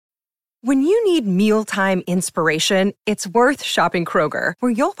When you need mealtime inspiration, it's worth shopping Kroger,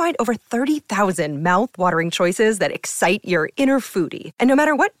 where you'll find over 30,000 mouth-watering choices that excite your inner foodie. And no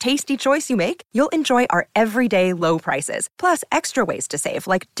matter what tasty choice you make, you'll enjoy our everyday low prices, plus extra ways to save,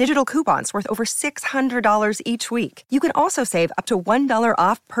 like digital coupons worth over $600 each week. You can also save up to $1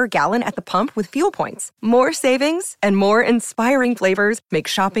 off per gallon at the pump with fuel points. More savings and more inspiring flavors make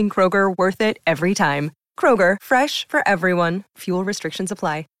shopping Kroger worth it every time. Kroger, fresh for everyone. Fuel restrictions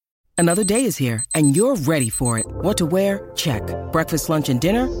apply. Another day is here, and you're ready for it. What to wear? Check. Breakfast, lunch, and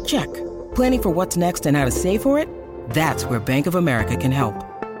dinner? Check. Planning for what's next and how to save for it? That's where Bank of America can help.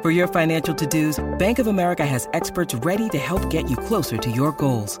 For your financial to-dos, Bank of America has experts ready to help get you closer to your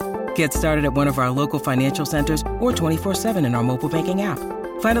goals. Get started at one of our local financial centers or 24/7 in our mobile banking app.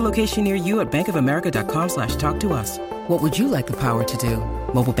 Find a location near you at bankofamerica.com/talktous. What would you like the power to do?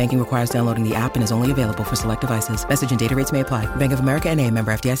 Mobile banking requires downloading the app and is only available for select devices. Message and data rates may apply. Bank of America N.A.,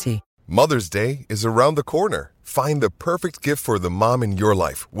 member FDIC. Mother's Day is around the corner. Find the perfect gift for the mom in your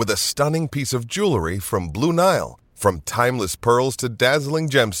life with a stunning piece of jewelry from Blue Nile. From timeless pearls to dazzling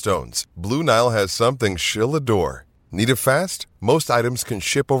gemstones, Blue Nile has something she'll adore. Need it fast? Most items can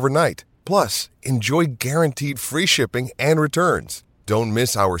ship overnight. Plus, enjoy guaranteed free shipping and returns. Don't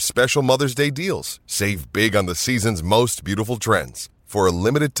miss our special Mother's Day deals. Save big on the season's most beautiful trends. For a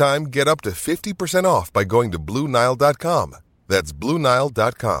limited time, get up to 50% off by going to BlueNile.com. That's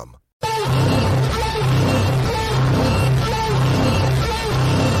BlueNile.com.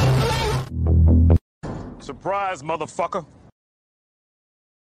 Surprise, motherfucker.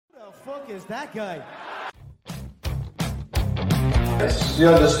 Who the fuck is that guy? Yes, you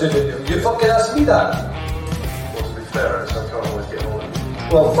understood it. You fucking asked me that. Well, to be fair, I can't always get hold of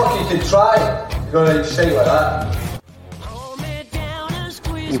it. Well, fuck, you could try. You're gonna say like that.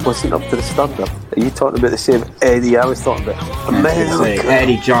 He wasn't up to the standard. Are you talking about the same Eddie I was talking about? America.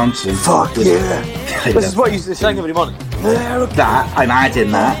 Eddie Johnson. Fuck yeah. This is what I used to sing every morning. America. That, I'm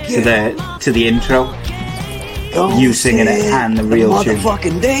adding that to the intro. You singing it and the real tune.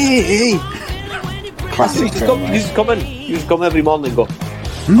 Motherfucking day. Classic. You used to come every morning and go,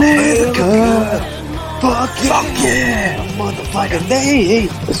 America. Fuck yeah. Motherfucking day.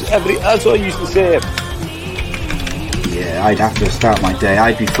 That's what I used to say. Yeah, I'd have to start my day.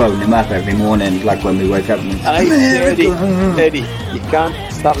 I'd be phoning him up every morning, like when we wake up. And Eddie, you can't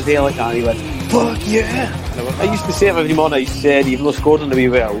start the day like that anyway. Fuck yeah! I used to say it every morning. I used to say, Eddie, you've not scored on the wee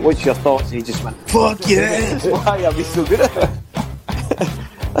well. What's your thoughts? And he just went, fuck yeah! Why are we so good at it?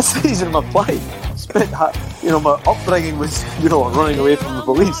 That's the reason I'm applying. My upbringing was, running away from the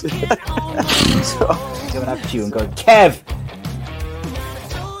police. So, going up to you and going, Kev!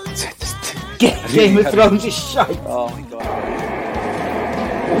 Game of Thrones is shite. Oh my god.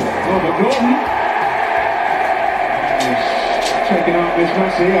 Robert Gordon is taking out Miss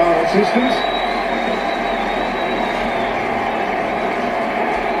Massey, our assistant.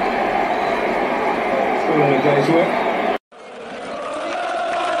 Still in a day's work.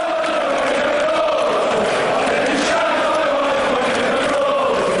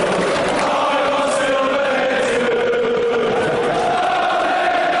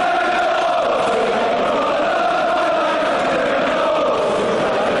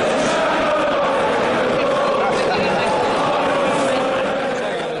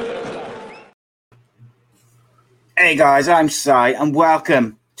 Hey guys, I'm Sai, and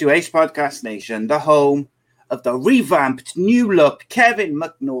welcome to Ace Podcast Nation, the home of the revamped, new look Kevin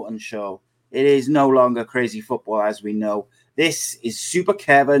McNaughton show. It is no longer crazy football, as we know. This is Super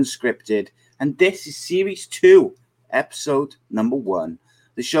Kevin Unscripted, and this is Series 2, Episode number 1.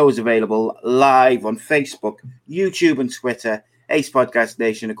 The show is available live on Facebook, YouTube, and Twitter. Ace Podcast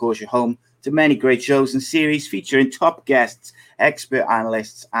Nation, of course, your home to many great shows and series featuring top guests, expert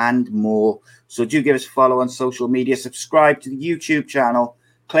analysts, and more. So do give us a follow on social media, subscribe to the YouTube channel,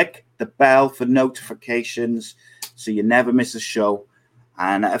 click the bell for notifications so you never miss a show.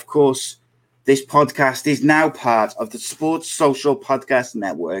 And of course, this podcast is now part of the Sports Social Podcast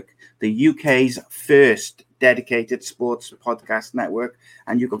Network, the UK's first dedicated sports podcast network.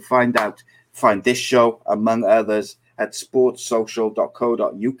 And you can find this show, among others, at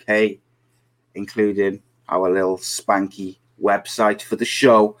sportssocial.co.uk, including our little spanky website for the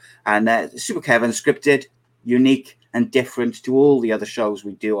show. And Super Kevin Unscripted, unique and different to all the other shows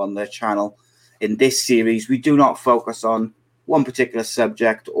we do on the channel. In this series, we do not focus on one particular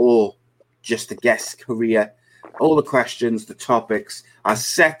subject or just a guest's career. All the questions, the topics are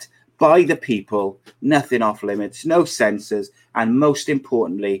set by the people, nothing off limits, no censors, and most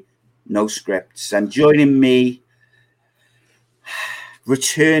importantly, no scripts. And joining me,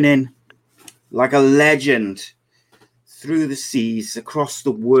 returning like a legend through the seas, across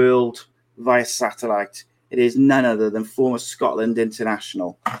the world, via satellite. It is none other than former Scotland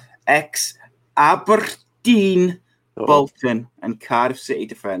international, ex-Aberdeen, Bolton and Cardiff City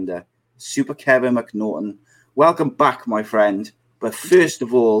defender, Super Kevin McNaughton. Welcome back, my friend. But first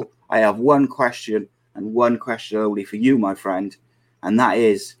of all, I have one question and one question only for you, my friend. And that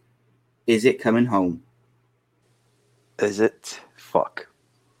is it coming home? Is it? Fuck.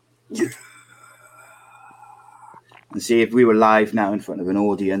 And see, if we were live now in front of an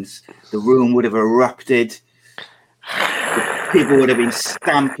audience, the room would have erupted. People would have been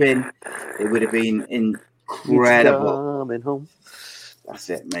stamping. It would have been incredible. Coming home. That's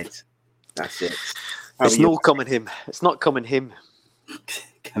it, mate. That's it. It's not coming him. It's not coming him.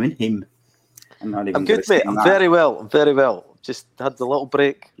 Coming him. I'm good, mate. I'm very well. Just had the little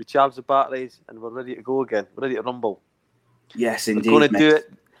break, recharged the batteries, and we're ready to go again. We're ready to rumble. Yes, indeed. We're going to do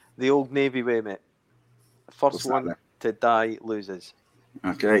it the old Navy way, mate. First one to die loses.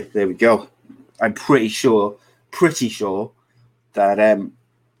 Okay, there we go. I'm pretty sure that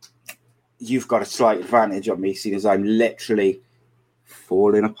you've got a slight advantage on me, seeing as I'm literally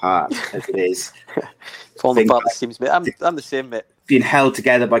falling apart as it is. Falling apart, it seems, mate. I'm the same, mate. Being held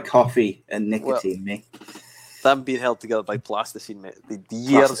together by coffee and nicotine, mate. I'm being held together by plasticine, mate. The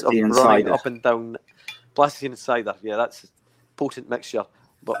years of running up and down. Plasticine and cider, yeah, that's a potent mixture.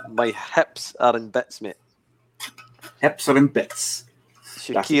 But my hips are in bits, mate. Hips are in bits.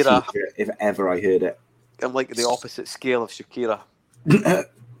 Shakira. If ever I heard it. I'm like the opposite scale of Shakira.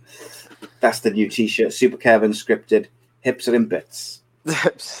 That's the new T-shirt. Super Kevin scripted. Hips are in bits.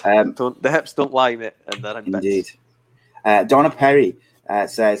 The hips don't lie, mate, and they're in bits. Indeed. Donna Perry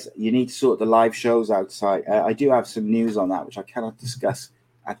says you need to sort the live shows outside. I do have some news on that, which I cannot discuss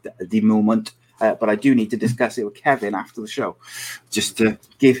at the moment, but I do need to discuss it with Kevin after the show, just to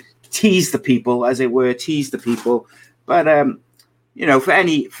tease the people, as it were, But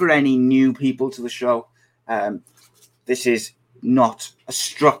for any new people to the show, this is not a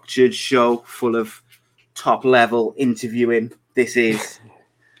structured show full of top level interviewing. This is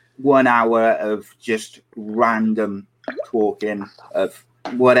 1 hour of just random talking of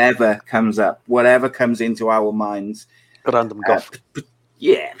whatever comes up, whatever comes into our minds. Random guff.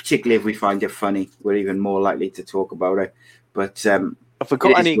 Yeah, particularly if we find it funny, we're even more likely to talk about it. But have we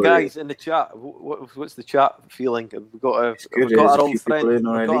got any guys in the chat? What's the chat feeling? Have we got our old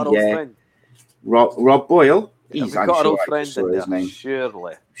friend? Rob Boyle. We've got our old friend in there,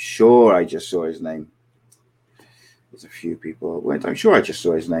 surely. Sure, I just saw his name. There's a few people. Wait, I'm sure I just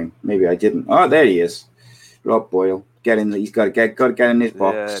saw his name. Maybe I didn't. Oh, there he is. Rob Boyle. Get in. He's got to get in his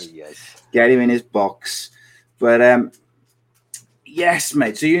box. There he is. Get him in his box. But yes,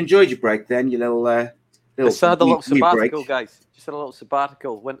 mate. So you enjoyed your break then? Your little. Just had a little sabbatical, break. guys. Just had a little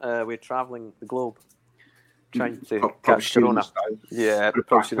sabbatical. We're travelling the globe, trying to catch Corona. Yeah, we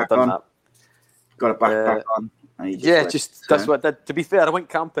probably should have done that. Got a backpack on. That's what I did. To be fair, I went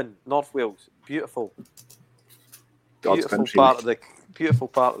camping, North Wales. Beautiful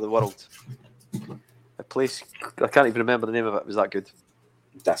part of the world. A place I can't even remember the name of it. It was that good.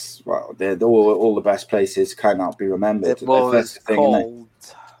 That's all the best places cannot be remembered. It was called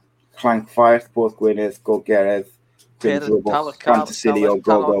Clankfire, Port Gwynedd, Gorgeredd, Fantasy or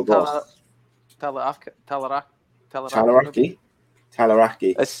Go. Talaraki.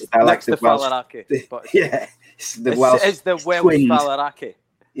 It's next to Falaraki. Yeah, it's the Welsh. It's the Welsh Falaraki.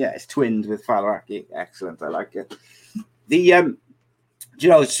 Yeah, it's twinned with Falaraki. Excellent, I like it.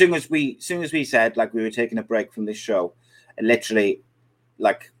 As soon as we said like we were taking a break from this show, I literally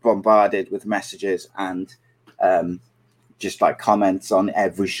like bombarded with messages and just like comments on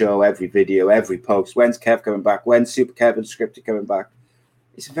every show, every video, every post. When's Kev coming back? When's Super Kevin Scripted coming back?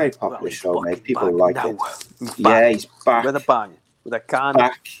 It's a very popular show, mate. People like it. Yeah, he's back with a bang, with a can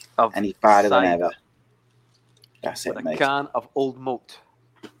of and he's badder than ever. That's it, mate. A can of Old Malt.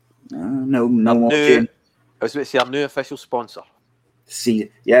 No more gin. I was about to say our new official sponsor. See,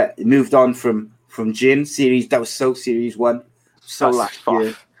 yeah, it moved on from gin series. That was series 1. Last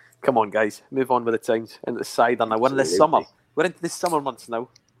year. Come on, guys, move on with the times. Into the cider now. We're in the summer. We're into the summer months now.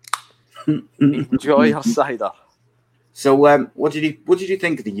 Enjoy our cider. So, what did you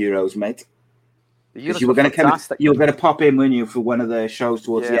think of the Euros, mate? The Euros you were going to pop in, weren't you, for one of the shows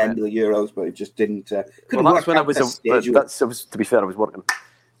towards the end of the Euros, but it just didn't. That's when I was. To be fair, I was working,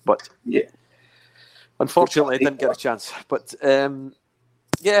 but yeah. Unfortunately, I didn't get a chance. But it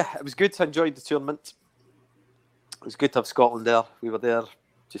was good. I enjoyed the tournament. It was good to have Scotland there. We were there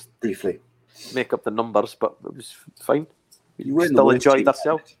just briefly, make up the numbers, but it was fine. We still enjoyed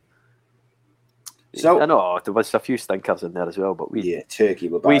ourselves. So I know there was a few stinkers in there as well, but Turkey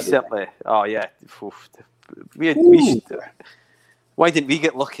were bad. We certainly. Oh yeah, Why didn't we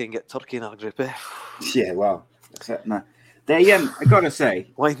get lucky and get Turkey in our group? Yeah, well, no. They I gotta say,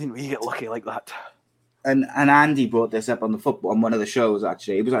 why didn't we get lucky like that? And Andy brought this up on one of the shows.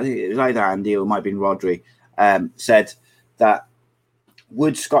 Actually, it was either Andy or it might have been Rodri. Said that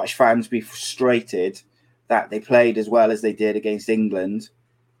would Scottish fans be frustrated that they played as well as they did against England,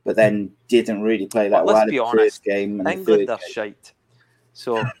 but then didn't really play that well in the first game. And England are shite.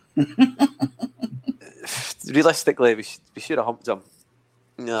 So realistically, we should have humped them.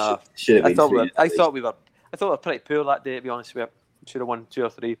 No, I thought we were pretty poor that day. To be honest with you, should have won 2 or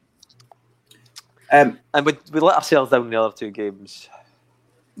 3. And we let ourselves down in the other 2 games.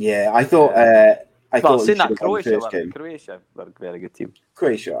 Yeah, I thought. Saying that Croatia were a very good team.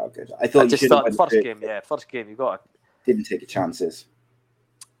 Croatia are good. I thought first game you got. Didn't take your chances.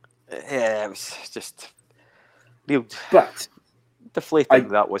 Yeah, it was just real. But deflating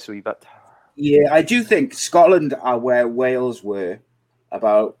that was a wee bit. Yeah, I do think Scotland are where Wales were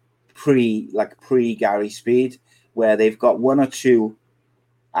about pre Gary Speed, where they've got 1 or 2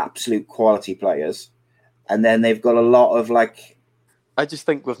 absolute quality players, and then they've got a lot of I just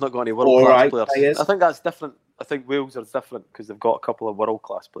think we've not got any world-class players. I think that's different. I think Wales are different because they've got a couple of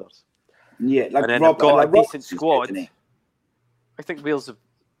world-class players. Yeah, and then they've got a decent squad. I think Wales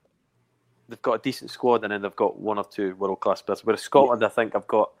they've got a decent squad, and then they've got 1 or 2 world-class players. Whereas Scotland, I think, have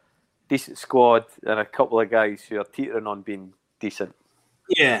got decent squad and a couple of guys who are teetering on being decent.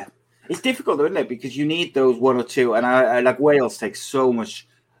 Yeah, it's difficult, though, isn't it? Because you need those 1 or 2, and I like Wales takes so much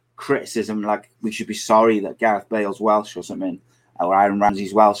criticism. Like we should be sorry that Gareth Bale's Welsh or something, or Aaron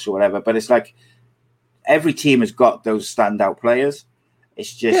Ramsey's Welsh or whatever. But it's like every team has got those standout players.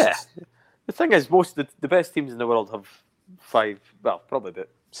 It's just the thing is, most of the best teams in the world have 5, well, probably about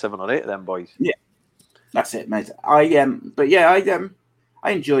 7 or 8 of them boys. Yeah, that's it, mate. I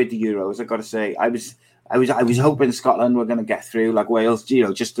enjoyed the Euros. I got to say, I was hoping Scotland were going to get through, like Wales,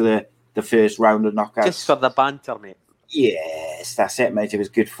 just to the first round of knockouts. Just for the banter, mate. Yes, that's it, mate. It was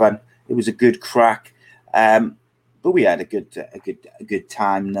good fun. It was a good crack. But we had a good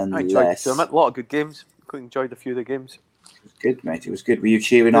time nonetheless. I enjoyed a lot of good games. Quite enjoyed a few of the games. It was good, mate. It was good. Were you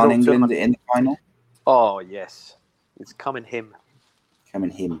cheering on England in the final? Oh yes, it's coming him.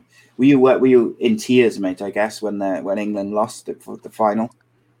 Were you in tears, mate? I guess when England lost for the final.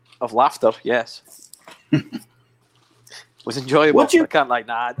 Of laughter, yes. Was enjoyable. I can't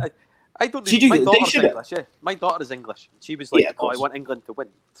I don't. My daughter's English. Yeah, my daughter is English. She was like, "Oh, I want England to win."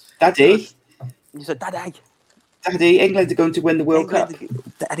 Daddy. You said, "Daddy, England are going to win the World Cup."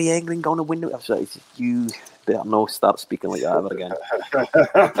 Daddy, England going to win the World Cup. You better not start speaking like that ever again.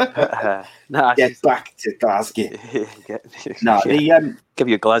 Get back to Glasgow. Give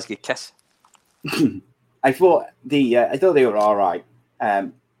you a Glasgow kiss. I thought they were all right.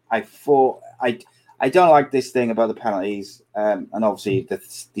 I don't like this thing about the penalties, and obviously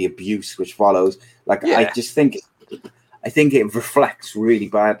the abuse which follows. I just think it reflects really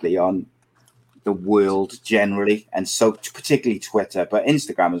badly on the world generally, and so particularly Twitter, but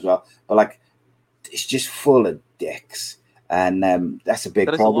Instagram as well. But it's just full of dicks, and that's a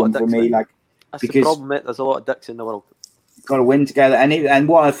big problem for me. That's the problem, mate. There's a lot of dicks in the world. Got to win together, and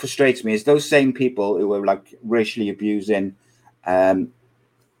what frustrates me is those same people who were racially abusing. I've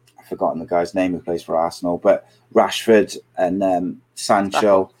forgotten the guy's name who plays for Arsenal, but Rashford and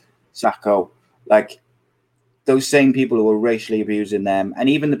Sancho, Sacco, those same people who were racially abusing them, and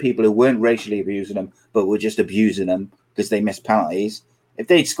even the people who weren't racially abusing them, but were just abusing them because they missed penalties. If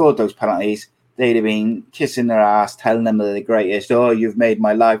they'd scored those penalties, they'd have been kissing their ass, telling them they're the greatest. Oh, you've made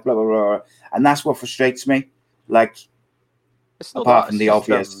my life, blah, blah, blah. And that's what frustrates me. Apart from the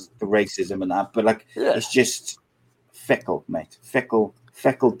obvious, the racism and that, but it's just fickle, mate. Fickle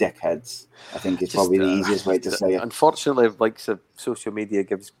dickheads, I think is probably the easiest way to say it. Unfortunately, social media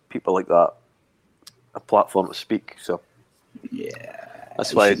gives people like that a platform to speak. So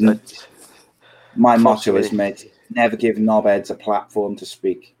that's why my motto is, mate, never give knobheads a platform to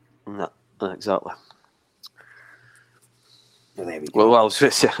speak. No, exactly. Well, there we go. Well, so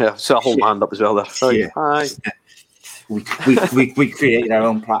I hold my hand up as well there. Sorry. Hi. We created our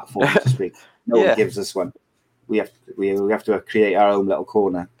own platform to speak. No one gives us one. We have to create our own little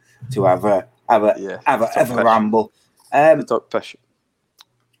corner to have a ramble. Talk pish.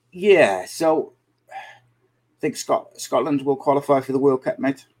 Yeah, so I think Scotland will qualify for the World Cup,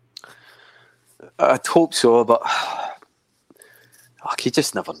 mate. I'd hope so, but you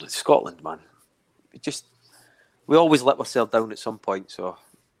just never know. Scotland, man. We always let ourselves down at some point. So,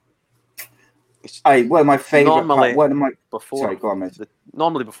 my favourite normally part, before. Sorry, go on, mate.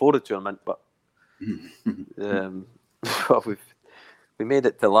 Normally before the tournament, but we've We made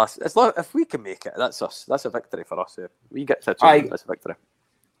it to last. If we can make it, that's us. That's a victory for us. If we get to a tournament, that's a victory.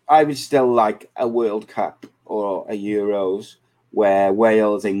 I would still like a World Cup or a Euros where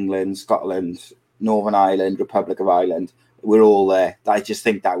Wales, England, Scotland, Northern Ireland, Republic of Ireland, we're all there. I just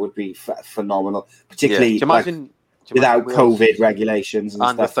think that would be phenomenal, particularly without COVID regulations and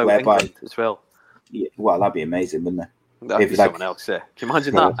stuff. Without whereby, England as well. Yeah, well, that'd be amazing, wouldn't it? That'd be someone else. Can you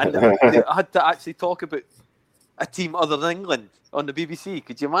imagine that? And I had to actually talk about a team other than England on the BBC.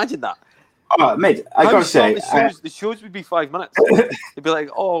 Could you imagine that? Oh, mate, I gotta say, the shows would be 5 minutes. They'd be like,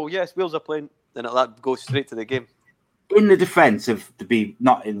 "Oh yes, Wales are playing," and that goes straight to the game. In the defence of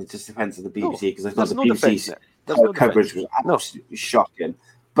not in the defence of the BBC, because I thought the BBC's coverage was absolutely shocking.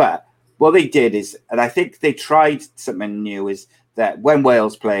 But what they did is, and I think they tried something new, is that when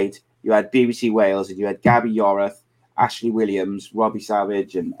Wales played, you had BBC Wales and you had Gabby Yorath, Ashley Williams, Robbie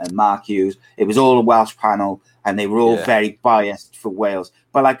Savage, and Mark Hughes. It was all a Welsh panel, and they were all very biased for Wales.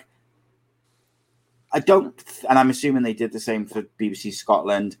 But like, I don't, and I'm assuming they did the same for BBC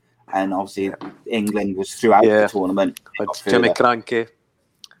Scotland, and obviously England was throughout the tournament. Jimmy Cranky.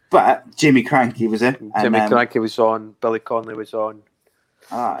 But Jimmy Cranky was in. Jimmy Cranky was on. Billy Connolly was on.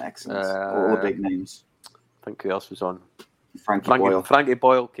 Excellent. All the big names. I think who else was on? Frankie Boyle. Frankie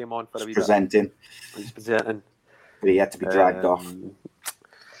Boyle came on for a wee presenting. He was presenting. But he had to be dragged off.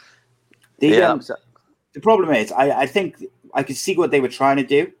 The problem is, I think I could see what they were trying to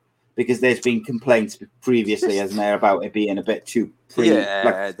do, because there's been complaints previously, hasn't there, about it being a bit too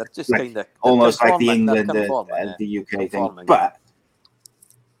they're just kind of almost like the England and the UK thing. But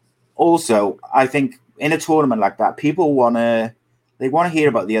also, I think in a tournament like that, people want to hear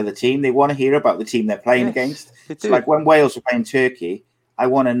about the other team. They want to hear about the team they're playing against. So like when Wales were playing Turkey, I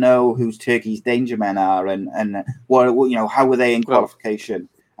want to know who Turkey's danger men are and what how were they in qualification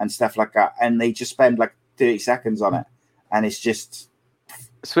and stuff like that. And they just spend like 30 seconds on it, and it's just.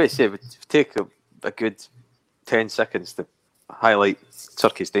 That's what I say. It would take a good 10 seconds to highlight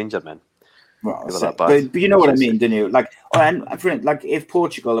Turkey's danger men. Well, but you know what I mean, don't you? Like, and like if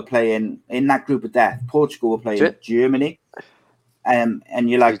Portugal are playing in that group of death, Portugal are playing Germany, and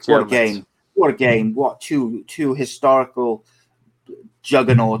you're like, what a game! What two historical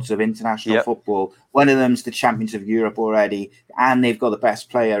juggernauts of international football. One of them's the champions of Europe already, and they've got the best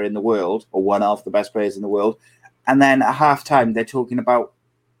player in the world, or one of the best players in the world. And then at halftime, they're talking about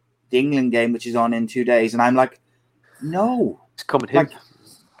the England game, which is on in 2 days, and I'm like, no, it's coming here. Like,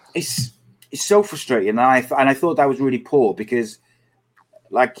 it's so frustrating, and I thought that was really poor, because,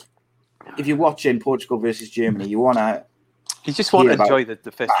 like, if you're watching Portugal versus Germany, you just want to enjoy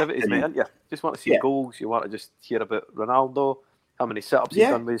the festivities, mate, don't you? Just want to see goals. You want to just hear about Ronaldo, how many sit-ups he's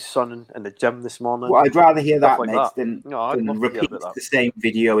done with his son in the gym this morning. Well, I'd rather hear that, mate, than repeat the same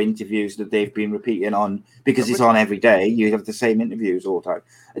video interviews that they've been repeating on, because it's on every day. You have the same interviews all the time.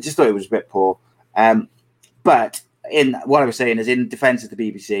 I just thought it was a bit poor. But in what I was saying is, in defence of the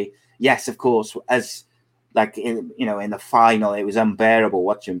BBC, yes, of course, as like in the final, it was unbearable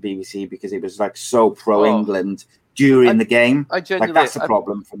watching BBC, because it was like so pro England during the game. That's a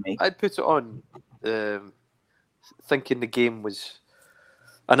problem for me. I'd put it on. Thinking the game was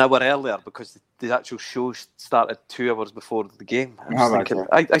an hour earlier, because the actual show started 2 hours before the game.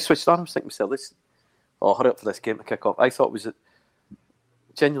 I switched on. I was thinking to myself, hurry up for this game to kick off. I thought it was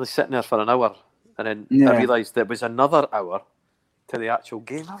genuinely sitting there for an hour, and then I realised there was another hour to the actual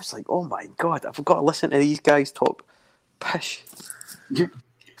game. I was like, oh my God, I've got to listen to these guys talk pish.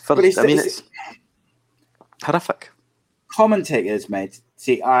 It's horrific. Commentators, mate.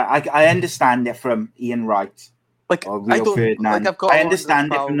 See, I understand it from Ian Wright. Or Rio Ferdinand. I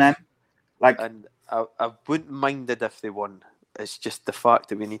understand it from them. And I wouldn't mind it if they won. It's just the fact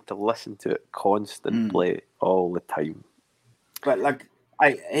that we need to listen to it constantly all the time. But like,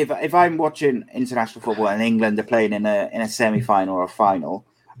 if I'm watching international football and England are playing in a semi-final or a final,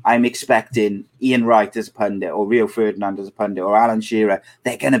 I'm expecting Ian Wright as a pundit, or Rio Ferdinand as a pundit, or Alan Shearer.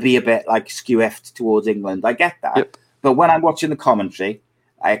 They're going to be a bit like skew-effed towards England. I get that. Yep. But when I'm watching the commentary,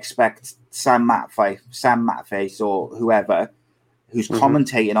 I expect Sam Matface, or whoever who's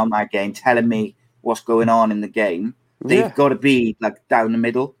commentating on that game, telling me what's going on in the game. They've got to be like down the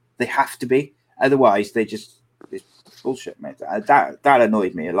middle. They have to be. Otherwise, it's bullshit, mate. That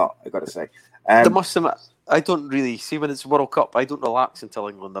annoyed me a lot, I got to say. I don't really see when it's World Cup. I don't relax until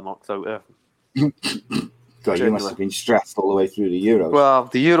England are knocked out. God, you must have been stressed all the way through the Euros. Well,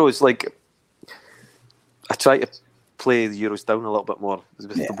 the Euros, like, I try to play the Euros down a little bit more.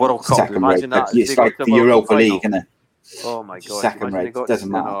 The World Cup, imagine that. It's like the Europa League, isn't it? Oh my God! Second rate,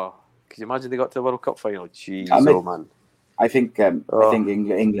 doesn't matter. Can you imagine they got to the World Cup final? Jeez, man. I think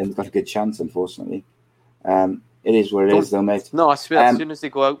England got a good chance, unfortunately. It is what it is, though, mate. No, I swear, as soon as they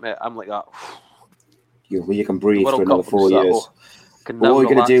go out, mate, I'm like that. You can breathe for another 4 years. But what are we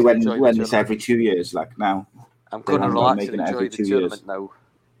going to do when it's every 2 years? Like now, I'm going to relax and enjoy the tournament now,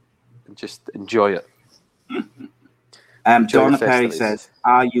 and just enjoy it. Donna Perry says,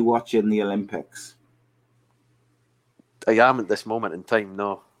 "Are you watching the Olympics?" I am at this moment in time,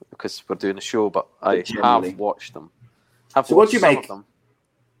 no, because we're doing a show, but I have watched them. So what do you make?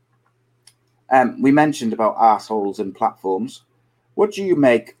 We mentioned about arseholes and platforms. What do you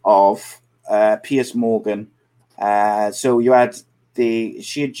make of Piers Morgan? So you had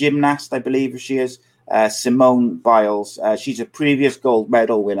she a gymnast, I believe she is, Simone Biles. She's a previous gold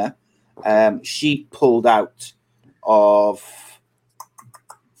medal winner. She pulled out of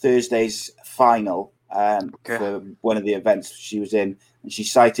Thursday's final for one of the events she was in, and she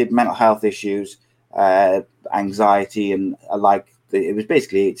cited mental health issues, anxiety, and it was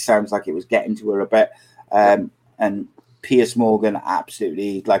basically, it sounds like it was getting to her a bit. And Piers Morgan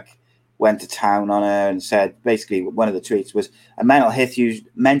absolutely went to town on her and said, basically, one of the tweets was,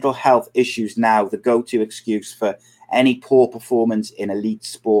 mental health issues now the go-to excuse for any poor performance in elite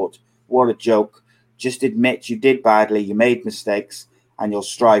sport. What a joke. Just admit you did badly, you made mistakes, and you'll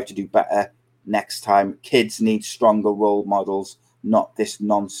strive to do better next time. Kids need stronger role models, not this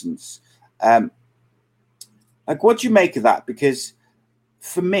nonsense. What do you make of that? Because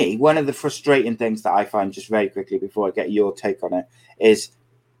for me, one of the frustrating things that I find, just very quickly before I get your take on it, is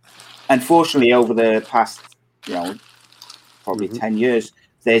unfortunately over the past, probably 10 years,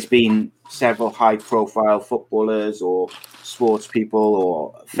 there's been several high-profile footballers or sports people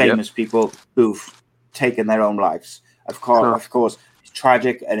or famous people who've taken their own lives. Of course, it's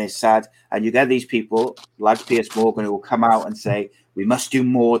tragic and it's sad. And you get these people like Piers Morgan who will come out and say, we must do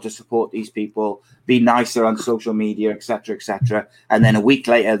more to support these people, be nicer on social media, etc., etc. And then a week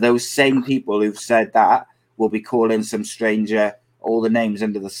later, those same people who've said that will be calling some stranger all the names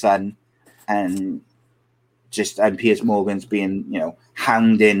under the sun, and Piers Morgan's being,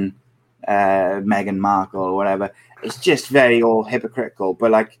 hounding Meghan Markle or whatever. It's just very all hypocritical.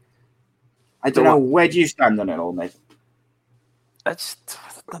 But I don't know, where do you stand on it all, mate?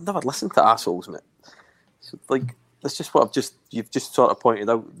 I've never listened to assholes, mate. So, that's just what you've just sort of pointed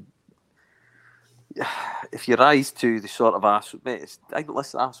out. If you rise to the sort of asshole, mate, I don't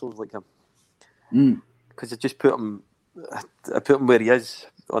listen to assholes like him. Because I just put him where he is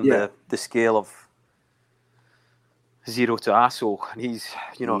on the scale of 0 to asshole, and he's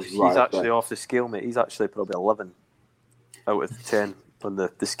actually off the scale, mate. He's actually probably 11 out of 10 on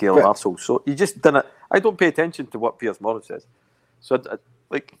the scale of arsehole. So you just didn't. I don't pay attention to what Piers Morgan says. So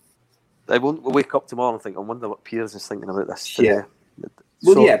I won't wake up tomorrow and think, I wonder what Piers is thinking about this today. Yeah.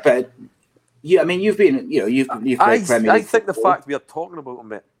 But you've been, you've played Premier League. I think the fact we are talking about him,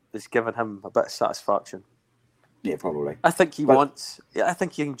 mate, is giving him a bit of satisfaction. Yeah, probably. I think he wants. Yeah, I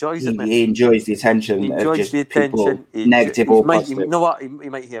think he enjoys it. He enjoys the attention. He enjoys the attention. Negative or positive. You know what? He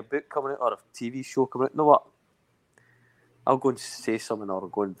might hear a book coming out or a TV show coming out. You know what? I'll go and say something, or I'll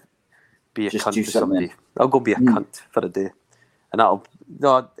go and be a cunt to somebody. I'll go and be a cunt for a day, and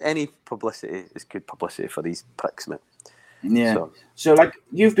any publicity is good publicity for these pricks, mate. Yeah. So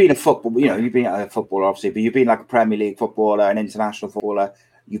you've been a footballer. You've been a footballer, obviously, but you've been a Premier League footballer, an international footballer.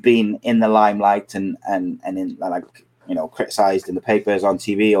 You've been in the limelight and in criticised in the papers, on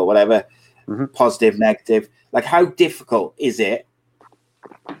TV or whatever, positive, negative. How difficult is it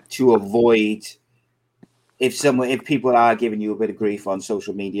to avoid if people are giving you a bit of grief on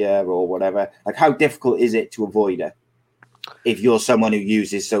social media or whatever? How difficult is it to avoid it if you're someone who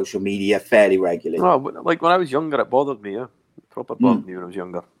uses social media fairly regularly? Well, when I was younger, it bothered me. Yeah, it probably bothered me when I was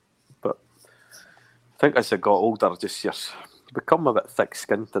younger. But I think as I got older, just become a bit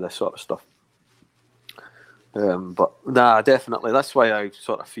thick-skinned to this sort of stuff. But definitely, that's why I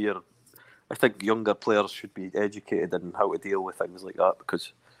sort of fear. I think younger players should be educated in how to deal with things like that,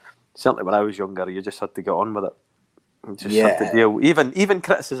 because certainly when I was younger, you just had to get on with it. You just had to deal, even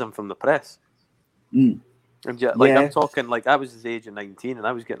criticism from the press. And I'm talking, I was the age of 19 and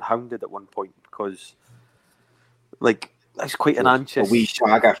I was getting hounded at one point because, I was quite an anxious. A wee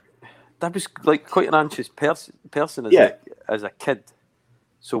swagger. That was quite an anxious person as a kid.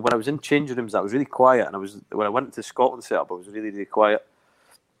 So when I was in changing rooms, I was really quiet, and when I went into the Scotland setup, I was really, really quiet.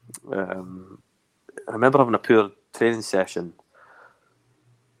 I remember having a poor training session,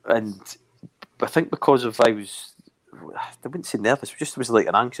 and I think because of I wouldn't say nervous, I was like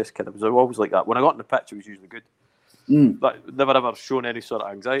an anxious kid. I was always like that. When I got on the pitch, it was usually good. Never ever shown any sort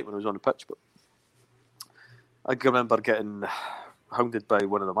of anxiety when I was on the pitch, but I remember getting hounded by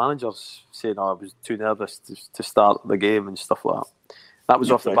one of the managers saying I was too nervous to start the game and stuff like that. That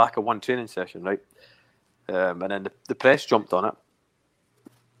was off the back of one training session, right? and then the press jumped on it.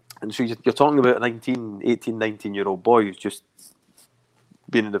 And so you're talking about a 19-year-old boy who's just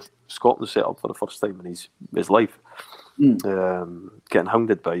been in the Scotland setup for the first time in his life, getting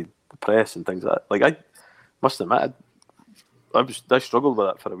hounded by the press and things like that. Like, I must admit, I struggled with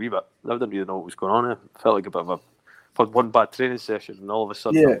that for a wee bit. I didn't really know what was going on. I felt like a bit of one bad training session, and all of a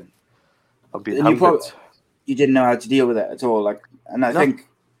sudden I've been hounded. You didn't know how to deal with it at all. I think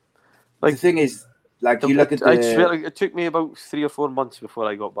the thing is, you look at I swear, it took me about 3 or 4 months before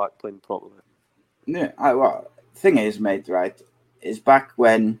I got back playing properly. Yeah, thing is, mate, right, is back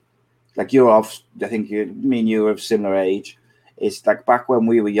when, you're off, I think me and you were of similar age. It's like back when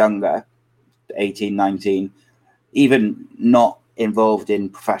we were younger, 18, 19, even not involved in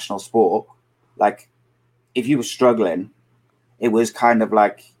professional sport, if you were struggling, it was kind of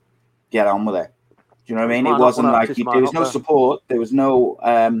like, get on with it. Do you know what I mean? It wasn't like there was no support. There was no...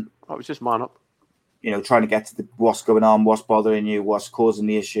 it was just man up. Trying to get to what's going on, what's bothering you, what's causing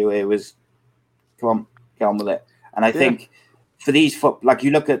the issue. It was, come on, get on with it. And I think for these,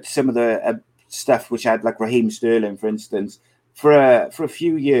 you look at some of the stuff which had, Raheem Sterling, for instance, for a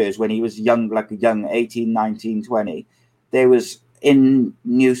few years when he was young, a young 18, 19, 20, there was in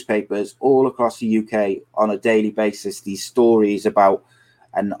newspapers all across the UK on a daily basis these stories about,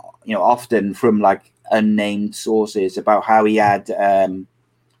 and often from unnamed sources, about how he had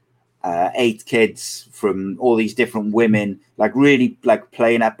 8 kids from all these different women, really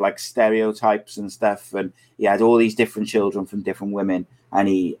playing up stereotypes and stuff, and he had all these different children from different women, and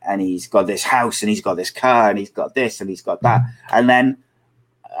he's got this house and he's got this car and he's got this and he's got that. And then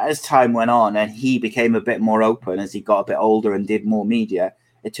as time went on and he became a bit more open as he got a bit older and did more media,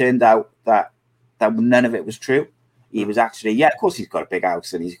 it turned out that none of it was true. He was actually, of course he's got a big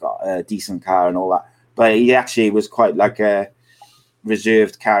house and he's got a decent car and all that, but he actually was quite a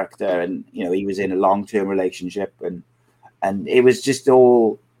reserved character, and he was in a long-term relationship, and it was just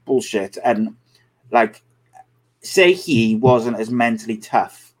all bullshit. And say he wasn't as mentally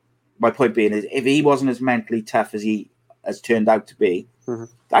tough, my point being is, if he wasn't as mentally tough as he has turned out to be,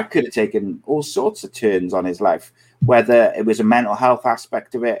 that could have taken all sorts of turns on his life, whether it was a mental health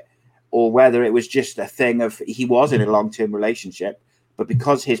aspect of it, or whether it was just a thing of he was in a long-term relationship, but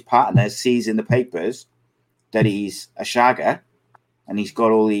because his partner sees in the papers that he's a shagger and he's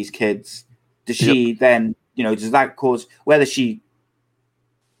got all these kids, does she then, does that cause, whether she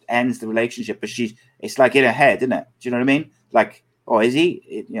ends the relationship, but it's in her head, isn't it? Do you know what I mean? Is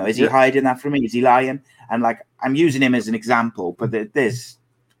he, is he hiding that from me? Is he lying? And I'm using him as an example, but there's,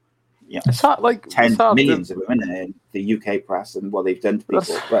 it's hard, tens, millions of them in the UK press and what they've done to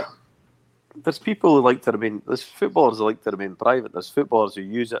people. But there's people who like to remain, there's footballers who like to remain private. There's footballers who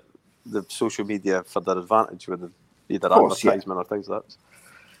use it, the social media, for their advantage with either advertisement or things like that.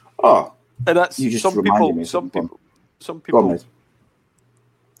 Oh, and that's you just some people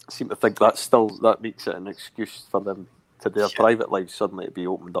seem to think that makes it an excuse for them to their private life suddenly to be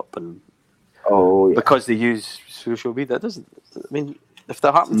opened up, and because they use social media. It doesn't. I mean, if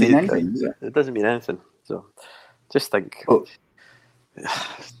that happens, it doesn't mean anything. So, just think.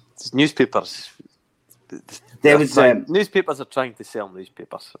 Newspapers. Newspapers are trying to sell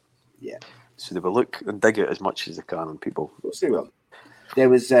newspapers. Yeah. So they will look and dig out as much as they can on people. Of course they will. There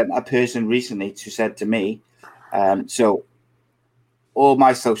was a person recently who said to me, so all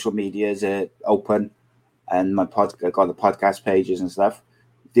my social medias are open, and I got the podcast pages and stuff.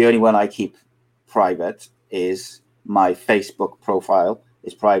 The only one I keep private is my Facebook profile.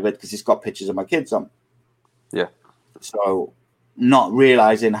 It's private because it's got pictures of my kids on. Yeah. So not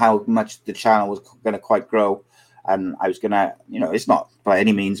realizing how much the channel was going to quite grow, and I was going to, it's not by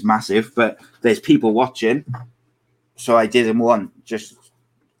any means massive, but there's people watching. So I didn't want just,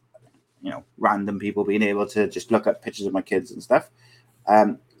 random people being able to just look at pictures of my kids and stuff,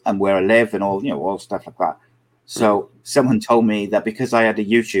 and where I live and all, all stuff like that. So someone told me that because I had a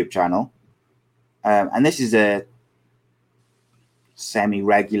YouTube channel, and this is a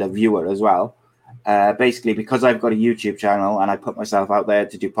semi-regular viewer as well, basically because I've got a YouTube channel and I put myself out there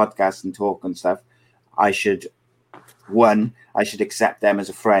to do podcasts and talk and stuff, I should accept them as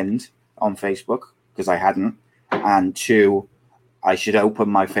a friend on Facebook, because I hadn't, and 2, I should open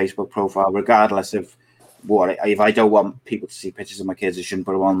my Facebook profile regardless of what. If I don't want people to see pictures of my kids, I shouldn't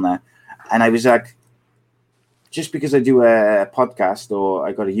put them on there. And I was like, just because I do a podcast or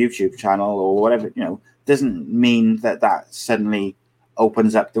I got a YouTube channel or whatever, doesn't mean that suddenly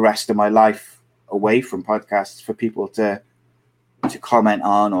opens up the rest of my life away from podcasts for people to comment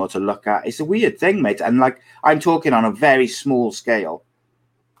on or to look at. It's a weird thing, mate. And I'm talking on a very small scale,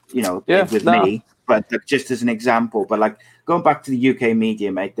 me, but just as an example. But going back to the UK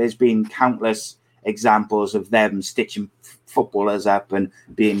media, mate, there's been countless examples of them stitching footballers up and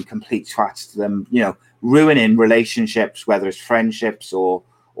being complete twats to them, ruining relationships, whether it's friendships or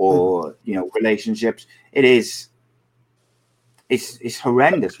relationships. It's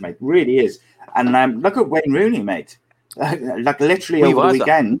horrendous, mate. It really is. And look at Wayne Rooney, mate. Like literally over the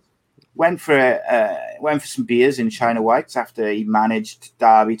weekend, went for some beers in China Whites after he managed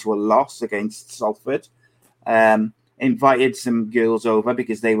Derby to a loss against Salford. Invited some girls over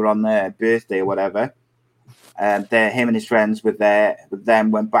because they were on their birthday or whatever. Him and his friends with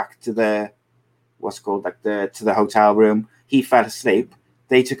them went back to the to the hotel room. He fell asleep.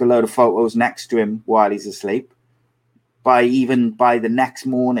 They took a load of photos next to him while he's asleep. By the next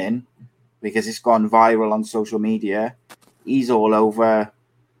morning, because it's gone viral on social media, he's all over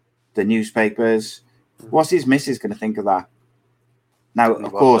the newspapers. What's his missus going to think of that? Now,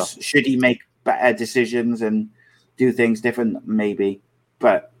 of course, should he make better decisions and do things different? Maybe.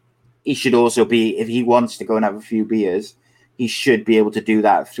 But he should also be, if he wants to go and have a few beers, he should be able to do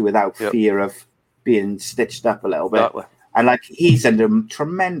that without fear of being stitched up a little bit. Exactly. And he's under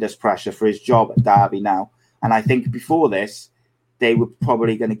tremendous pressure for his job at Derby now. And I think before this, they were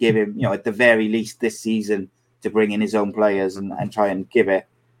probably going to give him, at the very least this season, to bring in his own players and try and give it.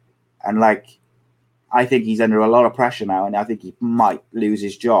 And I think he's under a lot of pressure now, and I think he might lose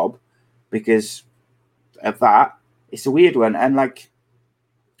his job because of that. It's a weird one. And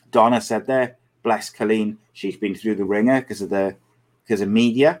Donna said there, bless Colleen, she's been through the ringer because of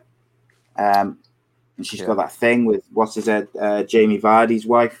media. And she's got that thing with, Jamie Vardy's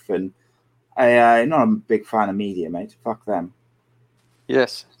wife. And I'm not a big fan of media, mate. Fuck them.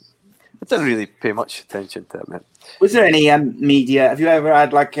 Yes. I didn't really pay much attention to it, mate. Was there any media? Have you ever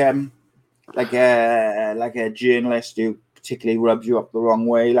had a journalist who particularly rubs you up the wrong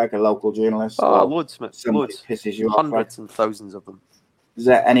way, like a local journalist? Oh, loads, mate. Loads. Pisses you Hundreds and thousands of them. Is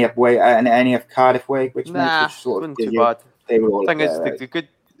there any up Cardiff way? Which wasn't too bad. They were all thing is,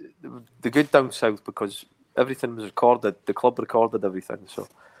 the good down south, because everything was recorded. The club recorded everything, so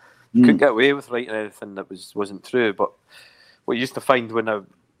you couldn't get away with writing anything that wasn't true. But what you used to find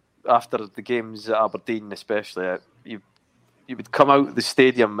after the games at Aberdeen, especially, you would come out of the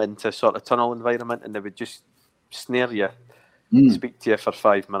stadium into a sort of tunnel environment, and they would just snare you, speak to you for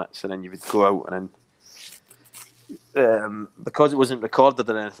 5 minutes, and then you would go out, and then because it wasn't recorded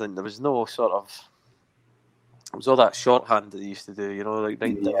or anything, there was no sort of. It was all that shorthand that they used to do,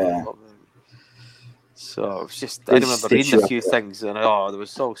 So it was just. I remember reading a few things, and there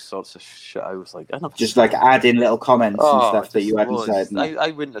was all sorts of shit. I was like, I don't just adding little comments and stuff that you hadn't said.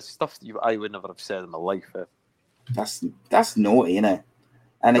 I wouldn't have stuff that I would never have said in my life. That's naughty, isn't it?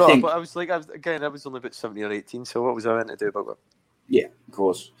 And I think, but I was only about 17 or 18. So what was I meant to do about it? Yeah, of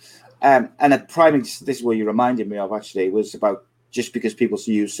course. And a prime. This is what you reminded me of. Actually, was about just because people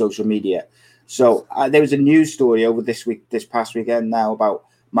use social media. So there was a news story over this past weekend now about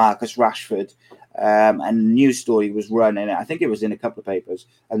Marcus Rashford. And the news story was running, I think it was in a couple of papers,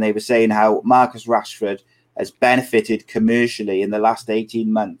 and they were saying how Marcus Rashford has benefited commercially in the last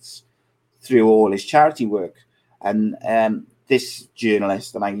 18 months through all his charity work. And this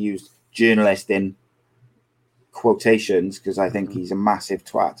journalist, and I used journalist in quotations because I think he's a massive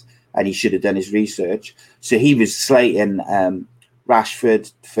twat and he should have done his research. So he was slating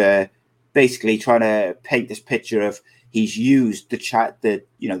Rashford for basically trying to paint this picture of he's used the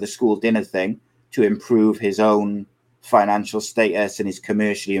school dinner thing to improve his own financial status and his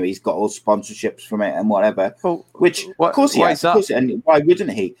commercially. He's got all sponsorships from it and whatever. Well, of course he has. And why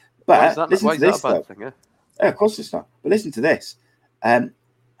wouldn't he? But listen to this, though. Yeah, of course it's not. But listen to this.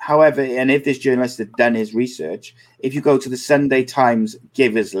 However, and if this journalist had done his research, if you go to the Sunday Times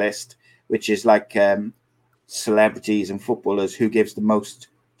givers list, which is celebrities and footballers who gives the most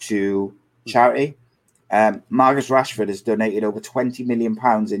to charity, Marcus Rashford has donated over £20 million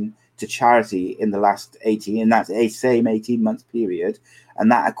to charity in the last 18, and that's a same 18-month period,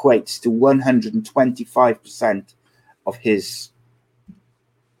 and that equates to 125% of his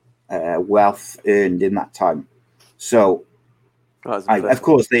wealth earned in that time. So, of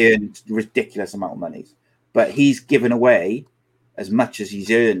course, they earned a ridiculous amount of money, but he's given away as much as he's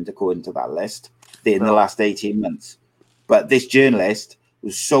earned, according to that list, in the last 18 months. But this journalist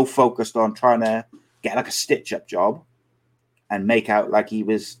was so focused on trying to get a stitch-up job and make out like he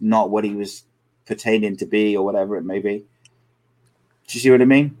was not what he was pertaining to be or whatever it may be. Do you see what I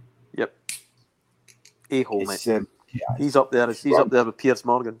mean? Yep. A-hole, mate. He's up there. He's up there with Piers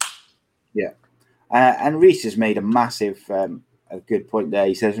Morgan. Yeah. And Reese has made a massive, a good point there.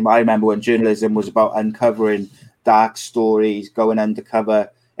 He says, I remember when journalism was about uncovering dark stories, going undercover,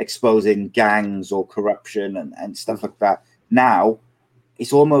 exposing gangs or corruption and stuff like that. Now,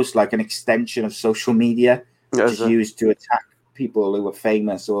 it's almost like an extension of social media, which is used to attack people who are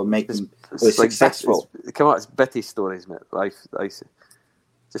famous or make them successful. Come on, it's bitty stories, mate. I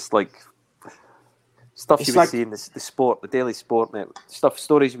just like stuff you would see in the sport, the daily sport, mate.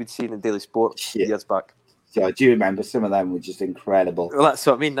 Stories you would see in the daily sport years back. Yeah, I do remember some of them were just incredible. Well, that's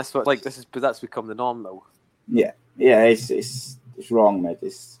what I mean. That's what that's become the norm now. Yeah, it's wrong, mate.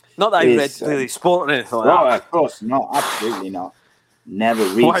 It's not that I read daily sport or anything like that. No, of course not. Absolutely not. Never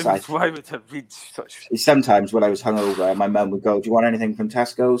read. Why would I read such? Sometimes when I was hungover, my mum would go, "Do you want anything from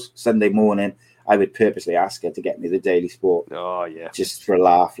Tesco's?" Sunday morning, I would purposely ask her to get me the Daily Sport. Oh yeah, just for a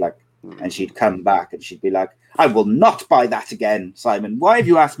laugh, like. And she'd come back and she'd be like, "I will not buy that again, Simon. Why have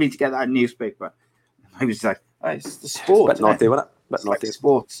you asked me to get that newspaper?" I was like, "It's the sport." But naughty, wasn't it? It's like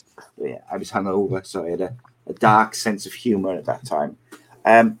sports. But yeah, I was hungover, so I had a dark sense of humour at that time.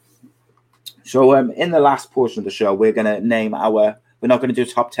 So in the last portion of the show, we're going to name our. We're not going to do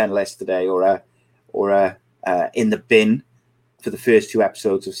a top 10 list today, or a in the bin for the first 2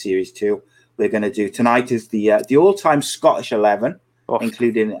 episodes of Series 2. We're going to do tonight is the all-time Scottish 11,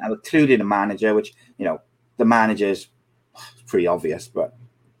 including a manager, which the manager's pretty obvious, but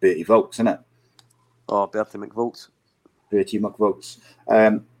Bertie Vogts, isn't it? Oh, Bertie McVogts. Bertie McVogts.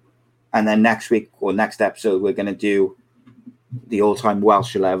 And then next week or next episode, we're going to do the all-time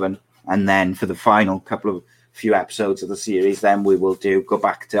Welsh 11, and then for the final few episodes of the series, then we will go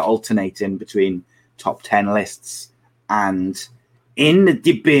back to alternating between top 10 lists and in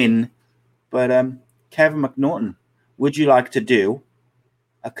the bin. But Kevin McNaughton, would you like to do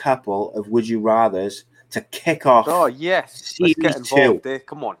a couple of would you rathers to kick off? Oh yes, Series let's get involved.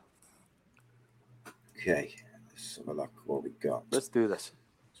 Come on. Okay, let's have a look what we got. Let's do this.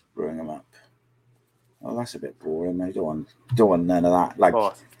 Let's bring them up. Oh, that's a bit boring. I don't want none of that. Like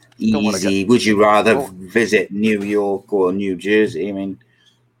easy. Would you rather visit New York or New Jersey? I mean,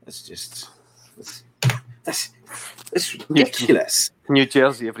 that's ridiculous. New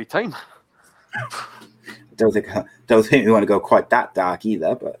Jersey every time. Don't think we want to go quite that dark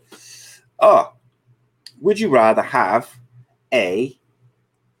either. But would you rather have a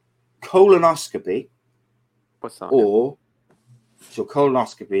colonoscopy? What's that? So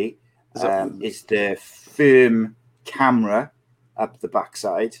colonoscopy is the firm camera up the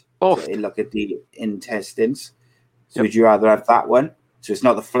backside. Oh, so look at the intestines. So would you rather have that one? So it's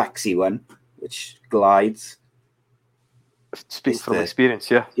not the flexy one, which glides. Speak from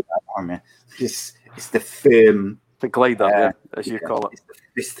experience, yeah. I mean, it's the firm, the glider, as you call it.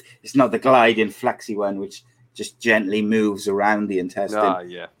 It's not the gliding flexy one, which just gently moves around the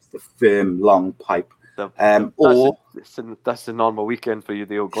intestine. It's the firm, long pipe. That's the normal weekend for you,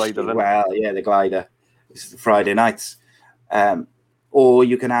 the old glider. Well, yeah, the glider. It's the Friday nights. Or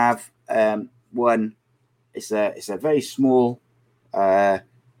you can have one. It's a very small, like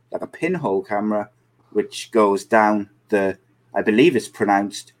a pinhole camera, which goes down I believe it's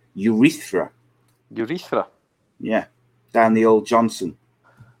pronounced urethra. Urethra. Yeah, down the old Johnson.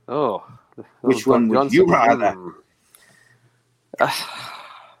 Oh, which one would you rather?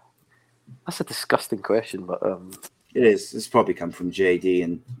 That's a disgusting question, but it is. It's probably come from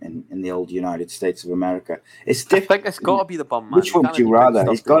JD in the old United States of America. I think it's got to be the bum man. Which one would you rather?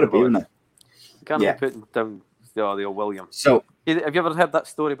 It's got to be, isn't it? You can't be putting down the old William. So, have you ever heard that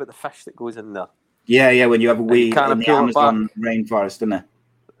story about the fish that goes in there? Yeah. When you have a wee in the Amazon rainforest, isn't it?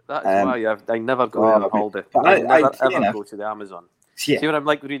 That's why I never go there on holiday. I never go to the Amazon. Yeah. See what I'm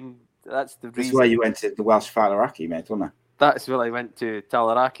like reading? That's the reason. That's why you went to the Welsh Falaraki, mate, wasn't it? That's where I went to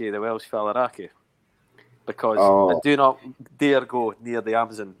Talaraki, the Welsh Falaraki, because I do not dare go near the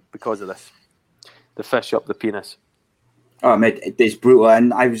Amazon because of this. The fish up the penis. Oh, mate, it's brutal.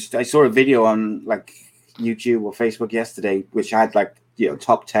 And I saw a video on like YouTube or Facebook yesterday, which had like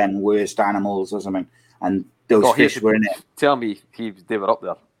top 10 worst animals or something, and those fish were in it. Tell me they were up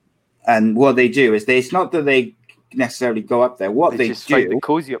there. And what they do is it's not that they necessarily go up there. What they just do, find the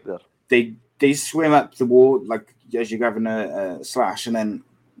cozy up there. They swim up the wall like as you're having a slash, and then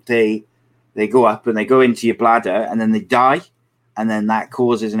they go up and they go into your bladder, and then they die, and then that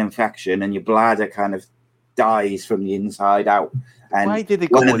causes an infection, and your bladder kind of dies from the inside out. And why did they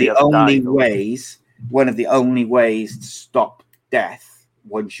go one of the only ways to stop death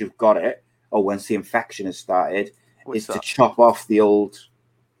once you've got it, or once the infection has started, is to chop off the old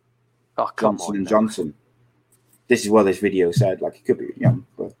Johnson & Johnson. This is what this video said. Like, it could be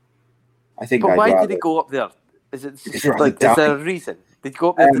but I think. But why did he go up there? Is there a reason? Did he go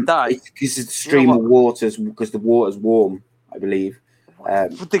up there to die? Because it's a stream of waters, because the water's warm, I believe.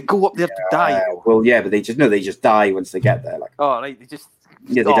 Would they go up there to die? Well, yeah, but they just die once they get there. Like, oh right, they just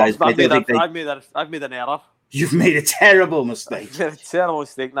they die. I've made an error. You've made a terrible mistake. A terrible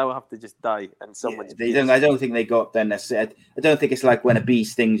mistake. Now I have to just die. And someone's. I don't think they got then. I don't think it's like when a bee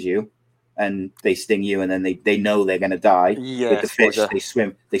stings you, and they sting you, and then they know they're going to die. Yeah, with the fish,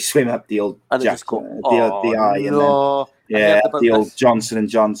 they swim up the old and Jack, just go, the eye, no. And then the old Johnson and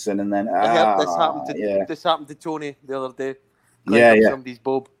Johnson, and then I heard this happened to Tony the other day. Somebody's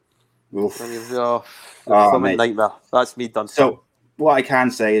bob. Oof. Mate. Nightmare. That's me done. So what I can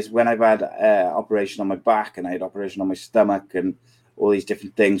say is when I've had operation on my back and I had operation on my stomach and all these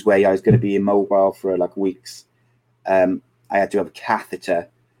different things where I was going to be immobile for like weeks, I had to have a catheter,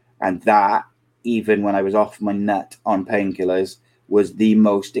 and that, even when I was off my nut on painkillers, was the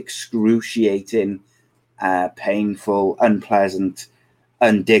most excruciating, painful, unpleasant,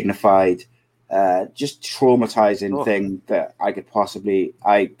 undignified, just traumatizing thing that I could possibly.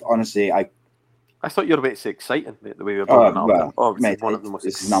 I thought you were about to say exciting, mate, the way you were talking about it. Mate, one of the most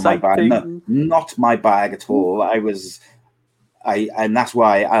this is not my bag. Not my bag at all. And that's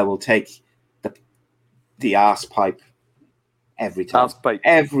why I will take the arse pipe every time. Arse pipe.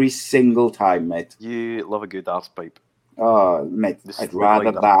 Every single time, mate. You love a good arse pipe. Oh, mate, I'd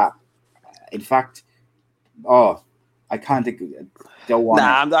rather that. In fact, I can't don't want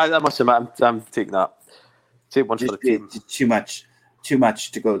it. I must admit, I'm taking that. Take one for the team. Too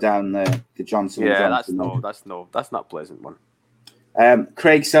much to go down the Johnson. Yeah, Johnson that's not a pleasant one.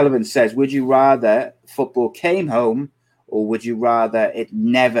 Craig Sullivan says, would you rather football came home, or would you rather it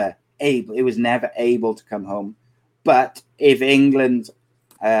was never able to come home? But if England,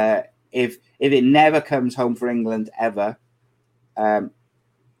 if it never comes home for England ever,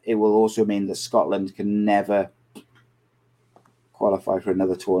 it will also mean that Scotland can never qualify for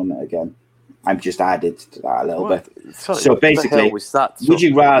another tournament again. I've just added to that a little bit. Sorry, so basically, would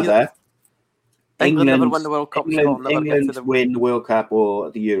you rather England never win the World Cup, England win the World Cup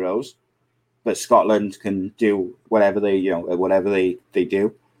or the Euros, but Scotland can do whatever they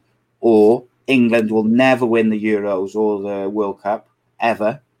do, or England will never win the Euros or the World Cup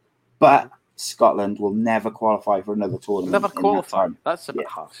ever, but Scotland will never qualify for another tournament. Never qualify. That's a bit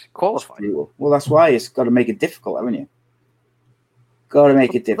harsh. Qualify. Well, that's why it's got to make it difficult, haven't you? Got to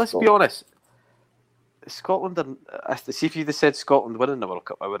make it difficult. Let's be honest. Scotland didn't. See, if you'd have said Scotland winning the World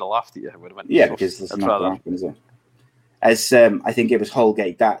Cup, I would have laughed at you. I would have went, because that's not going to happen, is it? As I think it was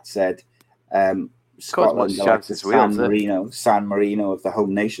Holgate that said, Scotland are like the San Marino of the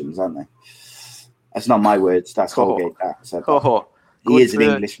home nations, aren't they? That's not my words. That's Holgate that said. He is an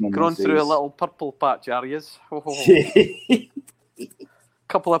Englishman. Going through a little purple patch areas.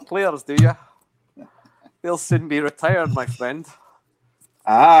 Couple of players, do you? They'll soon be retired, my friend.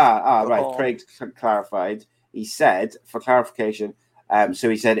 Right. Craig clarified. He said, for clarification, so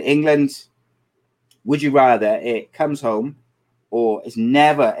he said, England, would you rather it comes home or is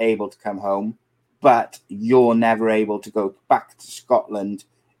never able to come home, but you're never able to go back to Scotland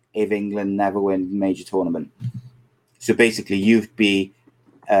if England never win a major tournament? So basically, you'd be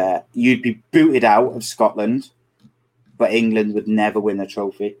booted out of Scotland, but England would never win a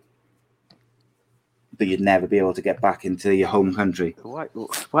trophy. But you'd never be able to get back into your home country.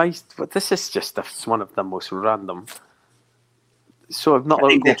 Why? This is just one of the most random. So I'm not. I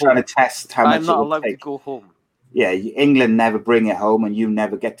think they're trying to test how much. I'm not allowed to go home. Yeah, England never bring it home, and you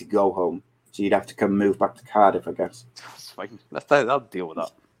never get to go home. So you'd have to move back to Cardiff, I guess. That's fine. I'll deal with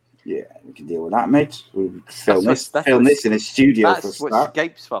that. Yeah, we can deal with that, mate. We'll film this in a studio. That's what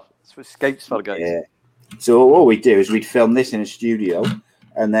Skype's for. That's what Skype's for, guys. Yeah. So all we'd do is we'd film this in a studio,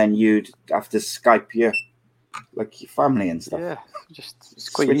 and then you'd have to Skype your family and stuff. Yeah, it's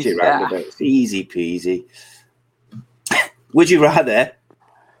quite switch easy. It around a bit. It's easy peasy. Would you rather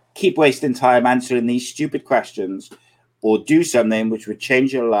keep wasting time answering these stupid questions, or do something which would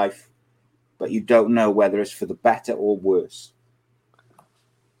change your life, but you don't know whether it's for the better or worse?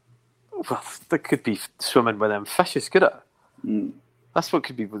 Well, there could be swimming with them fishes, could it? Mm. That's what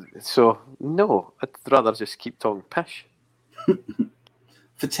could be. So, no, I'd rather just keep talking pish.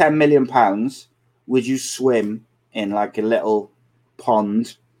 For £10 million, would you swim in like a little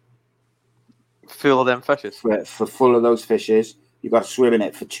pond full of them fishes? For full of those fishes, you've got to swim in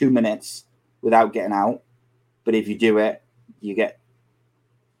it for 2 minutes without getting out. But if you do it, you get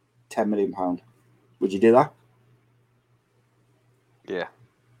 £10 million. Would you do that? Yeah.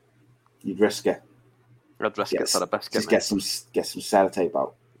 You'd risk it. I'd risk it for a biscuit. Just get some sellotape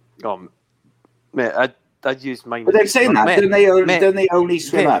out. Mate, I'd use mine. But they're saying that, don't they only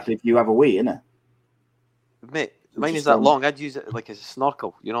swim up if you have a wee, innit? Mate, mine is that long. I'd use it like as a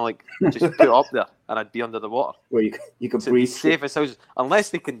snorkel, just put it up there and I'd be under the water. Where you can breathe. Safe as houses.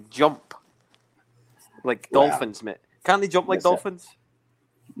 Unless they can jump like dolphins, mate. Can't they jump like dolphins?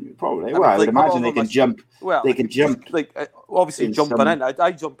 Probably. Well, I would imagine they can jump. Well, they can jump. Like obviously jumping in.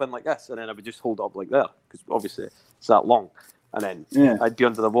 I jump in like this, and then I would just hold it up like that because obviously it's that long, and then I'd be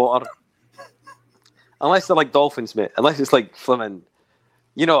under the water. Unless they're like dolphins, mate. Unless it's like Fleming.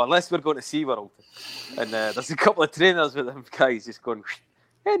 Unless we're going to SeaWorld and there's a couple of trainers with them guys just going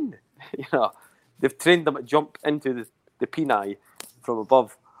in. They've trained them to jump into the penile from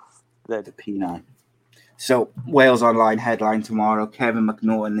above. The penile. So, Wales Online headline tomorrow, Kevin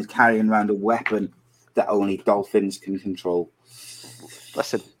McNaughton is carrying around a weapon that only dolphins can control.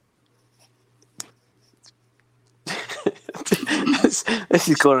 Listen. This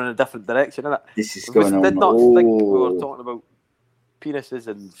is going in a different direction, isn't it? This is going on. I did not think we were talking about penises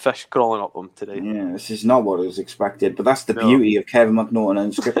and fish crawling up them today. Yeah, this is not what I was expected, but that's the beauty of Kevin McNaughton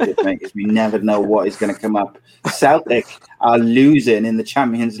Unscripted, mate, is we never know what is going to come up. Celtic are losing in the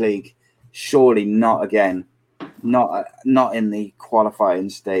Champions League. Surely not again. Not in the qualifying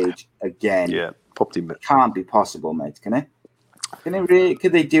stage again. Yeah, probably. Can't be possible, mate, can it?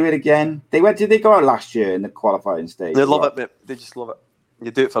 Could they do it again? Did they go out last year in the qualifying stage? They love it, mate. They just love it. You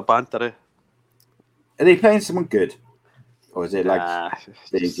do it for banter, eh? Are they playing someone good? Or is it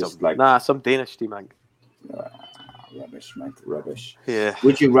some Danish team, I think. Rubbish, mate. Rubbish. Yeah.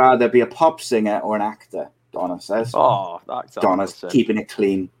 Would you rather be a pop singer or an actor? Donna says. Oh, actor. Donna's keeping it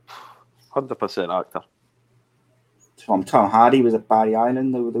clean. 100% actor. Tom Hardy was at Barry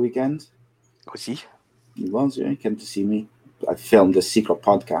Island over the weekend. Was he? He was, yeah. He came to see me. I filmed a secret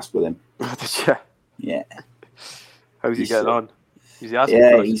podcast with him. Did you? Yeah. How's he getting on?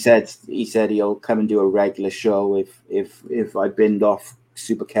 He said he'll come and do a regular show if I binned off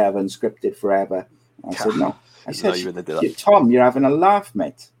Super Kev Unscripted forever. I said no. I said, Tom, you're having a laugh,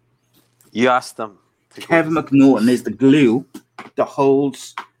 mate. You asked him. Kevin McNaughton is the glue that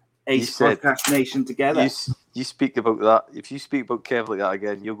holds Ace Podcast Nation together. You speak about that. If you speak about Kev like that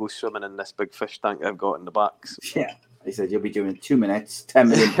again, you'll go swimming in this big fish tank I've got in the back. So. Yeah. He said you'll be doing 2 minutes, £10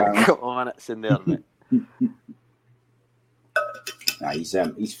 million. A couple of minutes in there, mate.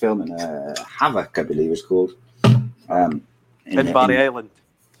 He's filming Havoc, I believe it's called. In Barry Island.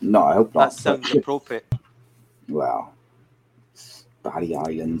 No, I hope not. That sounds appropriate. Well, Barry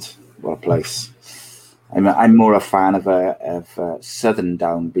Island, what a place. I'm more a fan of Southern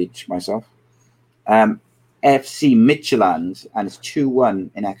Down Beach myself. FC Midtjylland, and it's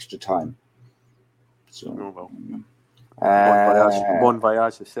 2-1 in extra time. So, Bon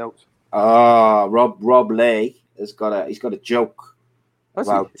voyage the Celts. Rob Lay he's got a joke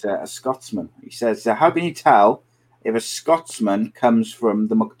about a Scotsman. He says, "How can you tell if a Scotsman comes from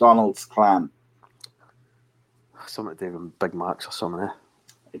the McDonald's clan?" Something to do with Big Macs or something.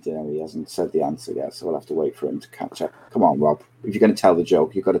 I don't know. He hasn't said the answer yet, so we'll have to wait for him to catch up. Come on, Rob. If you're going to tell the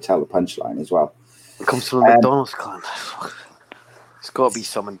joke, you've got to tell the punchline as well. It comes from the McDonald's clan. It's got to be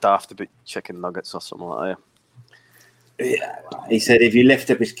something daft about chicken nuggets or something like that. Yeah. He said if you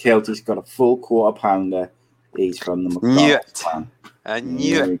lift up his kilt, he's got a full quarter pounder. He's from the McDonald's clan. I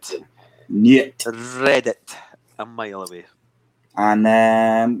knew it. Read it a mile away.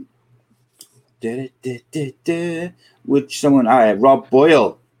 And Rob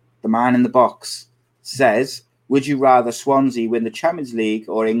Boyle, the man in the box, says, would you rather Swansea win the Champions League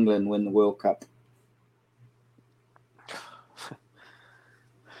or England win the World Cup?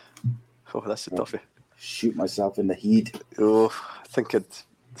 Oh, that's a toughie. Shoot myself in the head. Oh, I think it.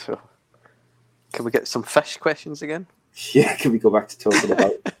 So, can we get some fish questions again? Yeah, can we go back to talking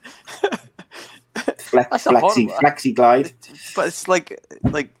about flexi glide? But it's like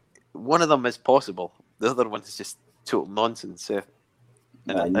one of them is possible. The other one is just total nonsense. Yeah.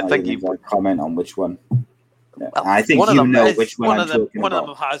 And I think you comment on which one. Yeah. Well, I think you know which one I'm talking about.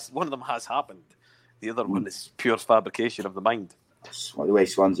 One of them has happened. The other one is pure fabrication of the mind. Well, the way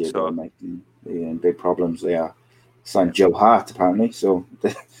Swansea are going, making big problems. They are. Signed Joe Hart apparently, so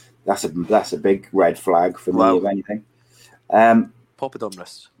that's a big red flag for me, if anything. Pop it on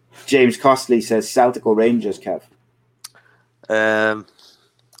wrist. James Costley says Celtic or Rangers, Kev. I'm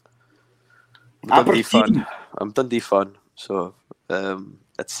Dundee fan, so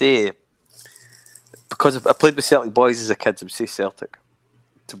I'd say because I played with Celtic boys as a kid, I'd say Celtic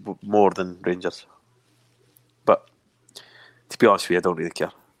more than Rangers. But to be honest with you, I don't really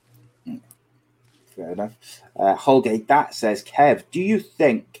care. Fair enough. Holgate that says, Kev, do you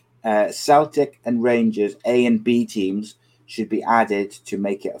think Celtic and Rangers A and B teams should be added to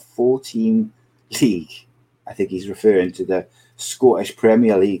make it a 4-team league? I think he's referring to the Scottish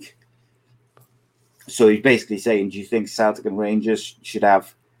Premier League. So he's basically saying, do you think Celtic and Rangers should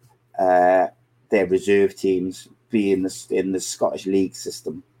have their reserve teams be in the Scottish League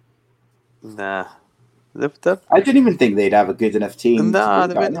system? Nah. I didn't even think they'd have a good enough team. Nah,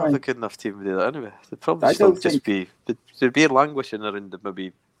 they wouldn't have a good enough team to do that anyway. They'd probably they'd be languishing around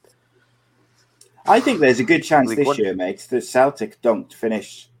maybe. I think there's a good chance this year, mate, that Celtic don't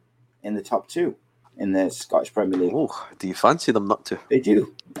finish in the top 2 in the Scottish Premier League. Oh, do you fancy them not to? They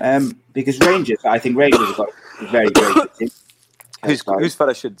do. Because I think Rangers have got a very, very good team. Who's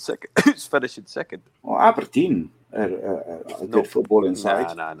finishing second? Who's finishing second? Well, Aberdeen are a good football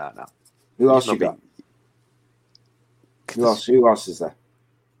inside. No. Who else you got? Who else is there?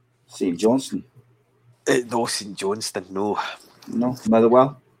 St. Johnstone. No, St. Johnstone, no. No,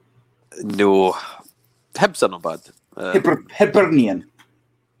 Motherwell? No. Hibs are not bad. Hibernian.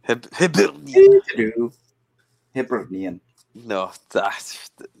 Hibernian. No,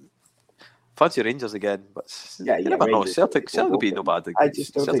 that's... Fancy Rangers again, but you never know. Celtic will be no bad. I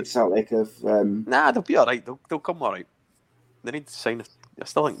just don't think Celtic have... Nah, they'll be alright. They'll come alright. They need to sign... I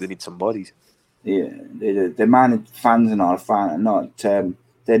still think they need some bodies. Yeah, the fans and our fans are not...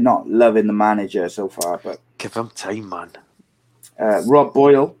 they're not loving the manager so far, but... Give him time, man. Rob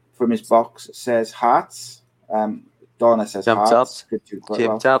Boyle from his box says Hearts. Donna says Hearts.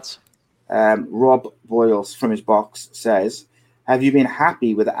 Rob Boyle from his box says, have you been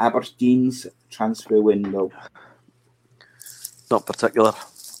happy with Aberdeen's transfer window? Not particularly.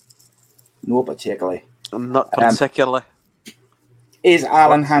 Not particularly. Not particularly. Is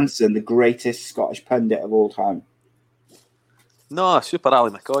Alan Hansen the greatest Scottish pundit of all time? No, Super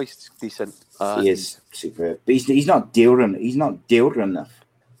Ali McCoy's decent. He is superb. But he's not dour enough.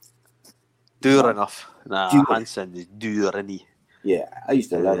 Dour enough. Nah, Hansen is dour, isn't he? Yeah, I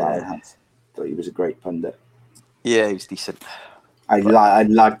used to love Alan Hansen. Thought he was a great pundit. Yeah, he was decent. I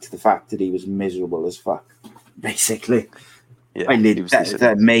liked the fact that he was miserable as fuck, basically. Yeah,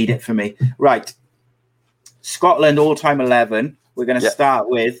 that made it for me. Right. Scotland all-time 11. We're going to start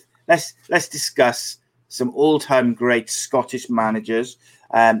with... Let's discuss some all-time great Scottish managers.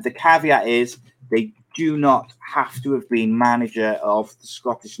 The caveat is they do not have to have been manager of the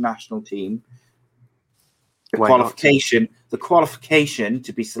Scottish national team. The qualification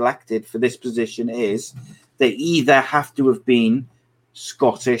to be selected for this position is they either have to have been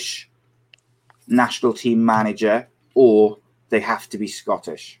Scottish national team manager or they have to be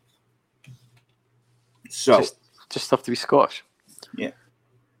Scottish. So just have to be Scottish. Yeah.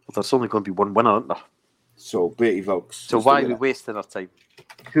 Well, there's only going to be one winner, isn't there? So Bertie Vokes. So why are we wasting our time?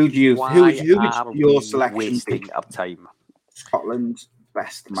 Who would your selection wasting be? Our time? Scotland's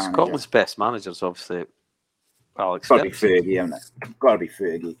best manager. Scotland's best managers, obviously. Alex. Got to be Fergie, haven't it? Got to be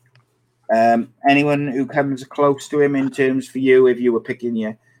Fergie. Anyone who comes close to him in terms for you, if you were picking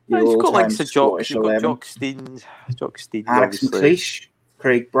your all-time Scottish 11? Jock Stein, Alex McLeish,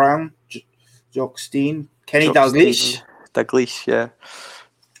 Craig Brown, Jock Stein, Kenny Dalglish. Dalglish, yeah.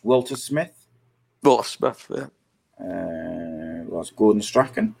 Walter Smith, yeah. Was Gordon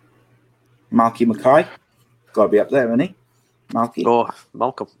Strachan, Malky Mackay. Got to be up there, isn't he? Malky. Oh,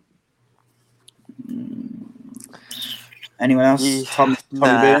 Malcolm. Anyone else? Tommy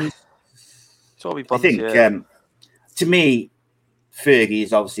Burns. Tommy Burns. I think to me, Fergie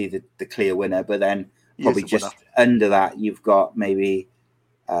is obviously the clear winner, but then probably just under that, you've got maybe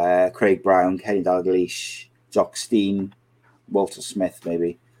Craig Brown, Kenny Dalglish, Jock Stein, Walter Smith,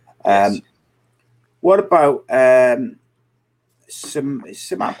 maybe. What about Sir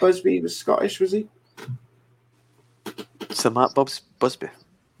Matt Busby? Was Scottish, was he? Sir Matt Busby.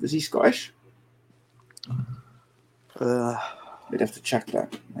 Was he Scottish? We'd have to check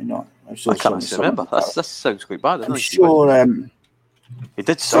that. I can't remember. That sounds quite bad. I'm sure he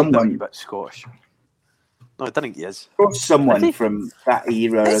did sound a bit Scottish. No, I don't think he is. Someone from that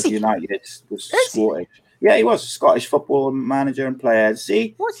era of United was Scottish. Yeah, he was a Scottish football manager and player.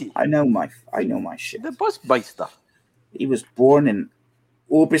 See, was he? I know my shit. The Busmeister. He was born in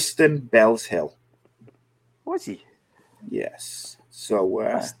Orbiston, Bells Hill. Was he? Yes. So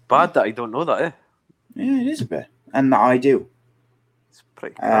that's bad that I don't know that. Yeah, it is a bit, and that I do. It's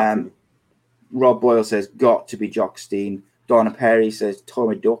pretty crappy. Rob Boyle says got to be Jock Stein. Donna Perry says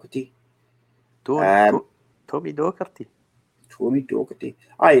Tommy Docherty. Tommy Docherty. It's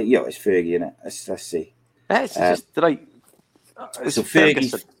Fergie, innit? Let's see. It's just right. So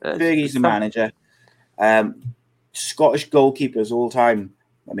Fergie's the manager. Scottish goalkeepers all time.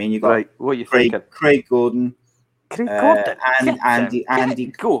 I mean, you've got what are you thinking? Craig Gordon. And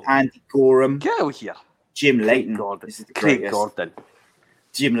Andy Gorham. Get out here. Jim Leighton. Craig Gordon.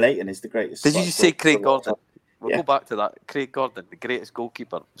 Jim Leighton is the greatest. Did you just say Craig Gordon? We'll go back to that. Craig Gordon, the greatest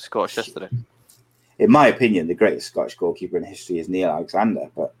goalkeeper of Scottish history. In my opinion, the greatest Scottish goalkeeper in history is Neil Alexander,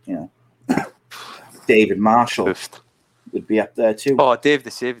 but David Marshall would be up there too. Oh, Dave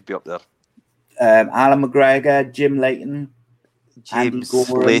the Save would be up there. Alan McGregor, Jim Leighton, James Andy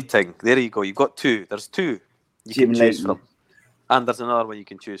Gorham. Leighton. There you go. You've got two. There's two you Jim can choose Leighton. from. And there's another one you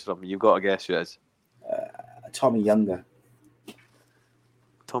can choose from. You've got to guess who it is. Tommy Younger.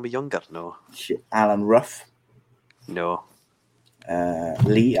 Tommy Younger? No. Alan Ruff. No.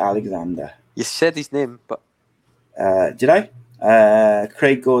 Lee Alexander. You said his name, but... Did I?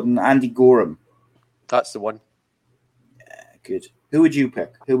 Craig Gordon, Andy Gorham. That's the one. Good. Who would you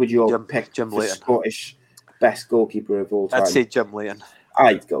pick? Who would you pick? Jim for Leighton. Scottish best goalkeeper of all time? I'd say Jim Leighton.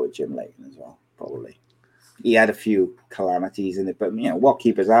 I'd go with Jim Leighton as well, probably. He had a few calamities in it, but what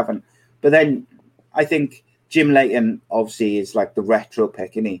keepers haven't? But then I think Jim Leighton obviously is like the retro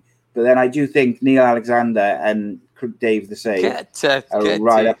pick, isn't he? But then I do think Neil Alexander and Dave the Save are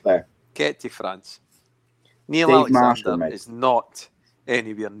right up there. Get to France. Neil Dave Alexander Marshall, is not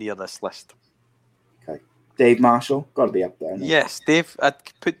anywhere near this list. Okay, Dave Marshall, got to be up there. Yes, Dave. I'd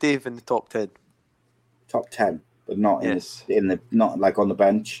put Dave in the top 10. Top 10, but not not like on the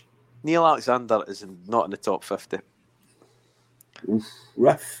bench. Neil Alexander is not in the top 50. Oof,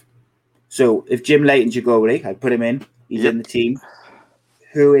 rough. So if Jim Leighton's your goalie, I'd put him in. He's in the team.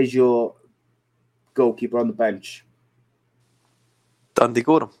 Who is your goalkeeper on the bench? Andy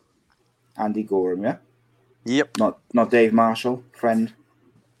Gorham. Andy Gorham, yeah? Yep. Not Dave Marshall, friend,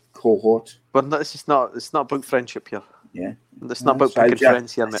 cohort. But no, it's not about friendship here. Yeah. It's not about picking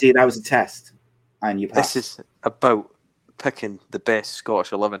friends here, mate. See, that was a test. And you passed. This is about picking the best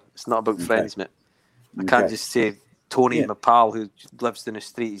Scottish 11. It's not about friends, mate. I can't just say Tony, my pal, who lives in the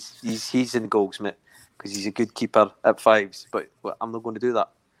street, he's in goals, mate, because he's a good keeper at fives. But I'm not going to do that,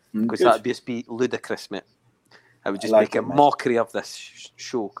 because that would just be ludicrous, mate. I would just make a mockery of this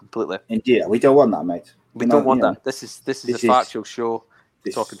show completely. Indeed, we don't want that, mate. We don't want that. This is a factual show.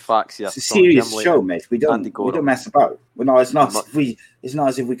 We're talking facts here. It's a serious show, mate. We don't mess about. It's not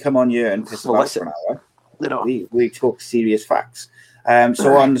as if we come on here and piss about for an hour. No. We talk serious facts.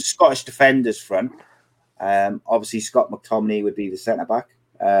 So on the Scottish defenders front, obviously Scott McTominay would be the centre back,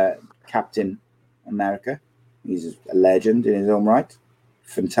 Captain America. He's a legend in his own right.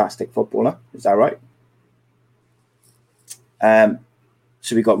 Fantastic footballer. Is that right?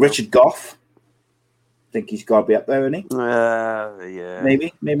 So we got Richard Gough. I think he's got to be up there, isn't he? Yeah.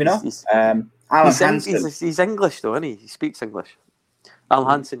 Maybe not. Alan Hansen. He's English, though, isn't he? He speaks English. Alan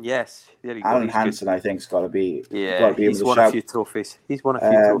Hansen, yes. There you go. Alan Hansen, I think, has got to be. Yeah, he's won a few trophies.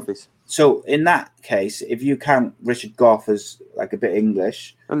 So in that case, if you count Richard Gough as like a bit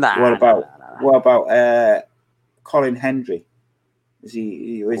English, what about Colin Hendry? Is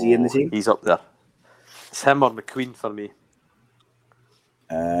he in the team? He's up there. It's him or McQueen for me.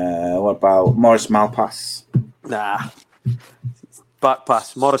 What about Maurice Malpass? Nah. Back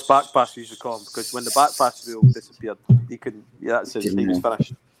pass. Morris back pass, we usually call him, because when the back pass rule disappeared, he couldn't. Yeah, that's it. He was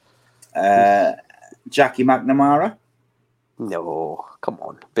finished. Jackie McNamara? No, come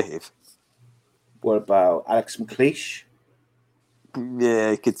on, behave. What about Alex McLeish?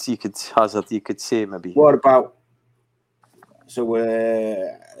 Yeah, you could hazard. You could say maybe. What about? So what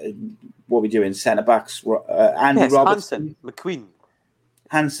are we doing? Centre backs? Andy Robertson, McQueen,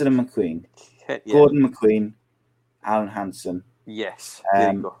 Hansen and McQueen, yeah. Gordon McQueen, Alan Hansen. Yes,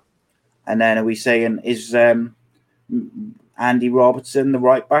 there you go. And then are we saying is Andy Robertson the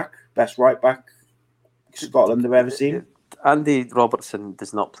right back, best right back Scotland have ever seen? Andy Robertson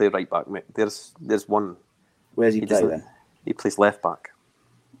does not play right back, mate. There's one. Where's he play then? He plays left back.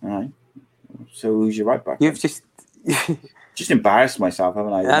 All right. So who's your right back? You've just embarrassed myself,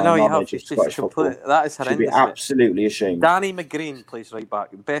 haven't I? I know you have. It's just complete, that is horrendous. Should be absolutely ashamed. Danny McGrain plays right back,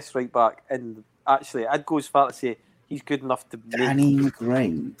 best right back, and actually, I'd go as far to say he's good enough to. Danny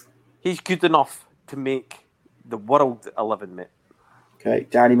McGrain. He's good enough to make the world 11, mate. Okay,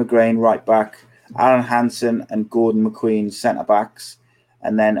 Danny McGrain right back, Alan Hansen and Gordon McQueen centre backs,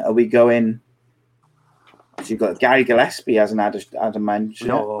 and then are we going? So you've got Gary Gillespie hasn't had a mention.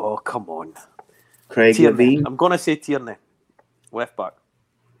 No, come on. Craig Tierney. Levine. I'm going to say Tierney, left back.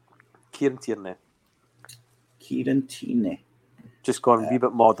 Kieran Tierney. Just gone a wee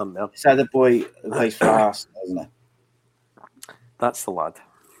bit modern there. Is that the boy who plays for Arsenal, isn't it? That's the lad.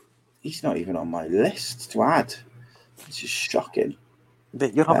 He's not even on my list to add. It's just shocking.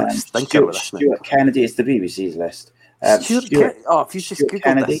 You're having a stinker with this, mate. Stuart Kennedy is the BBC's list. If you just Googled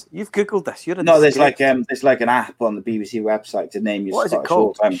Kennedy. this, you've Googled this. There's like an app on the BBC website to name your Scottish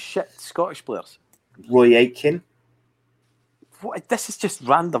all-time. What is it called? Shit, Scottish players. Roy Aitken. What? This is just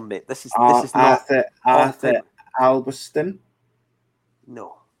random, mate. This is not Arthur Albiston.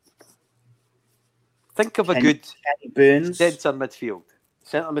 No. Think of a good Kenny Burns. centre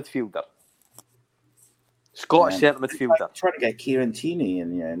midfielder. Scottish centre midfielder. I'm trying to get Kieran Tierney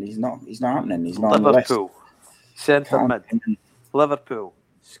in here, and he's not happening. He's not on the list. Liverpool. Centre mid. Liverpool.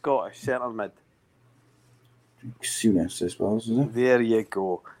 Scottish centre mid. Souness, I suppose, is it? There you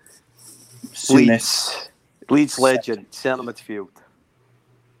go. Souness. Leeds legend, centre midfield.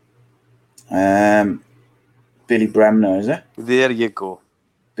 Billy Bremner, is it? There you go.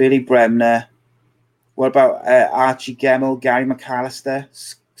 Billy Bremner. What about Archie Gemmell, Gary McAllister?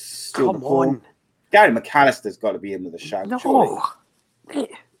 Come on. Gary McAllister's got to be in with a shout. No.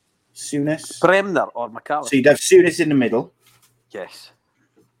 Souness. Bremner or McAllister. So you'd have Souness in the middle. Yes.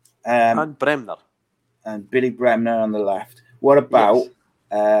 And Bremner. And Billy Bremner on the left. What about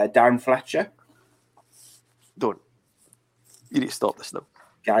Darren Fletcher? Don't. You need to stop this now.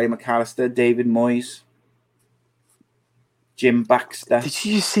 Gary McAllister, David Moyes, Jim Baxter. Did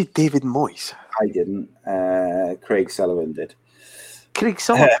you just say David Moyes? I didn't. Craig Sullivan did. Craig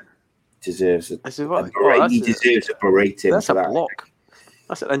Sullivan? Deserves it. He deserves a berating. That's a block.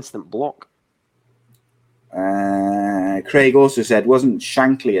 That's an instant block. Craig also said, wasn't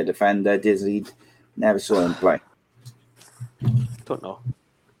Shankly a defender? Dizzy never saw him play. Don't know.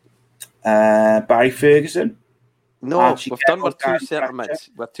 Barry Ferguson. No, Archie we've done Gemmell, our two centre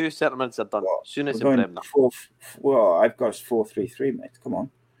mids. Our two centre mids are done. Souness and Bremner. I've got 4-3-3, mate. Come on.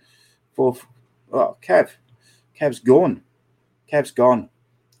 Kev's gone.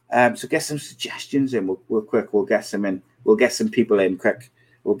 So get some suggestions in. We'll quick. We'll get some in. We'll get some people in quick.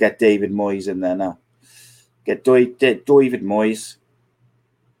 We'll get David Moyes in there now. Get David Moyes.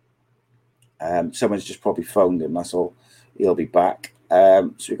 Someone's just probably phoned him. That's all. He'll be back.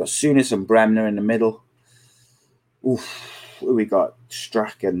 So we've got Souness and Bremner in the middle. Oof. We got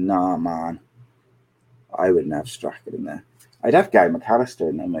Strachan. Nah, man. I wouldn't have Strachan in there. I'd have Gary McAllister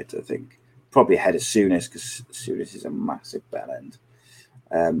in there, mate, I think. Probably ahead of Souness, because Souness is a massive bell end.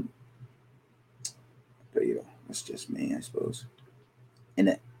 But, that's just me, I suppose.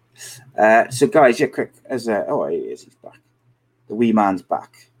 Innit? So, guys, quick. He is. He's back. The wee man's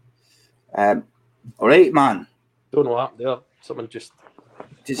back. All right, man. Don't know what happened there. Someone just...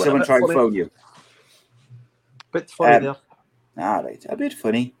 Did someone try and phone you? Bit funny there. All right. A bit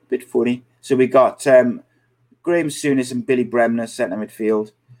funny. So we got Graham Souness and Billy Bremner, centre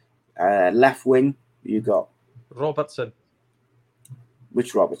midfield. Left wing, you got... Robertson.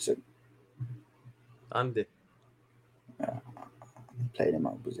 Which Robertson? Andy. Playing him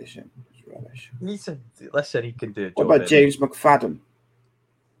out of position. It's rubbish. Listen, he can do it. What about James McFadden?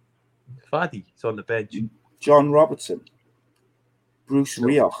 Faddy, he's on the bench. John Robertson. Bruce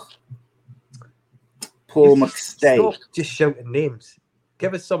Rioch. Paul McStay. Stop just shouting names.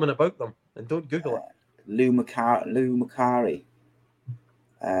 Give us something about them and don't Google it. Lou Macari.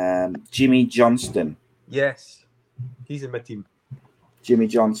 Jimmy Johnston. Yes. He's in my team. Jimmy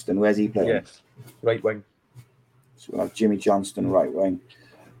Johnston. Where's he playing? Yes. Right wing. So we'll have Jimmy Johnston, right wing.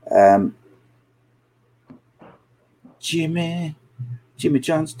 Jimmy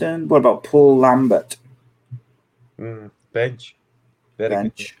Johnston. What about Paul Lambert? Bench.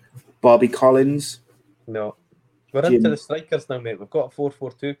 Bench. Bobby Collins. No. We're into the strikers now, mate. We've got a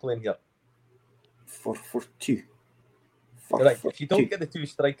 4-4-2 playing here. 4-4-2. Right. If you don't get the two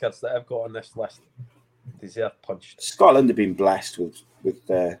strikers that I've got on this list, deserve punched. Scotland have been blessed with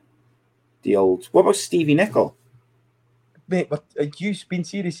the old... What about Stevie Nicol? Mate, but you've been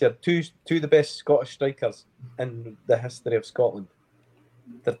serious here. Two of the best Scottish strikers in the history of Scotland.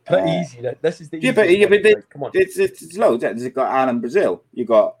 They're pretty easy. This is the easiest. Come on. It's loads. You've got Alan Brazil. You've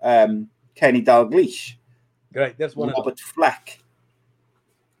got Kenny Dalglish. Right, there's one. Robert Fleck.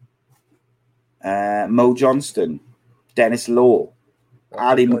 Mo Johnston. Dennis Law.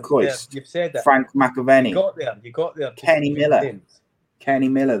 Ali McCoist. You've said that. Frank McAvenny. You got there. Kenny Miller. Kenny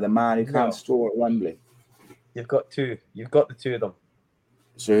Miller, the man who can't score at Wembley. You've got two. You've got the two of them.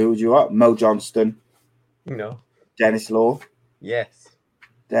 So who would you want? Mo Johnston. No. Dennis Law. Yes.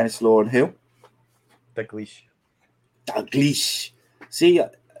 Dennis Law and who? Dalglish. See,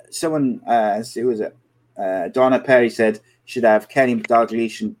 someone, who was it? Donna Perry said should have Kenny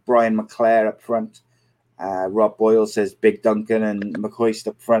Dalglish and Brian McClare up front. Rob Boyle says Big Duncan and McCoist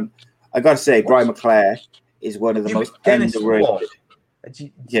up front. I got to say, Brian McClare is one of the most underrated.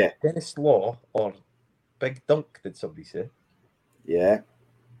 Yeah. Dennis Law or Big Dunk, did somebody say? Yeah.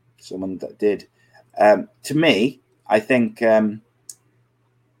 Someone that did. To me, I think...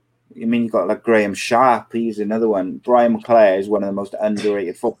 you've got like Graham Sharp. He's another one. Brian McClare is one of the most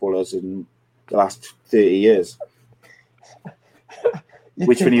underrated footballers in the last 30 years.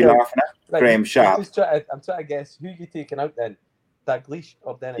 Which one are you laughing at? Right, Graham Sharp. I'm trying to guess who you taking out then. Dalglish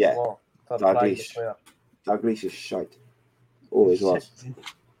or Dennis Law? Dalglish. Dalglish is shite. Always was.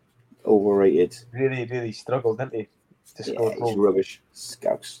 overrated. Really, really struggled, didn't he? To score He's goals. rubbish.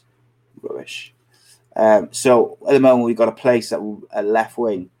 Scouts. Rubbish. So at the moment we've got a place at left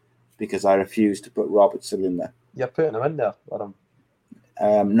wing because I refuse to put Robertson in there. You're putting him in there for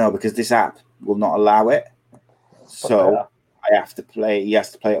him. No, because this app will not allow it. So I have to play. He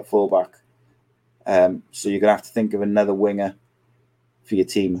has to play at fullback. So you're gonna have to think of another winger for your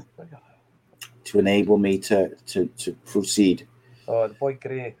team to enable me to proceed. Oh, the boy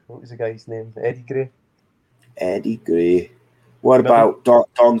Gray. What was the guy's name? Eddie Gray. Eddie Gray. What about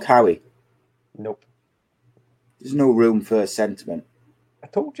Don Cowie? Nope. There's no room for sentiment. I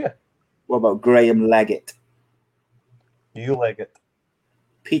told you. What about Graham Leggett? You Leggett.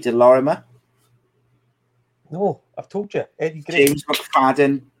 Peter Lorimer? No, I've told you. Eddie Gray. James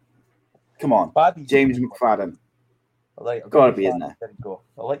McFadden. Come on. James McFadden. Right, got to be in there. There you go.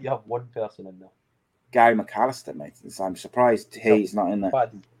 I'll let you have one person in there. Gary McAllister, mate. I'm surprised he's not in there.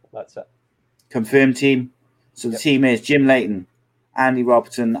 Paddy. That's it. Confirmed team. So the team is Jim Leighton, Andy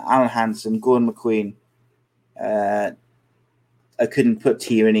Robertson, Alan Hansen, Gordon McQueen. I couldn't put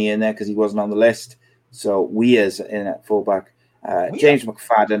Tierney in there because he wasn't on the list. So Weir's in at fullback. James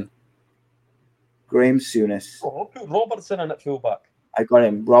McFadden, Graham Souness. Oh, I'll put Robertson in at fullback. I got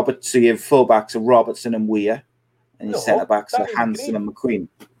him. So your fullbacks are Robertson and Weir, and your centre backs are Hansen and McQueen.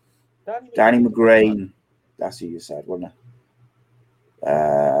 Danny McGrain. That's who you said, wasn't it?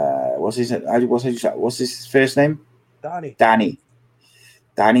 What's his first name? Danny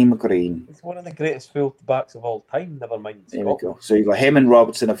McGrain. He's one of the greatest full-backs of all time, never mind. There we go. So you've got him and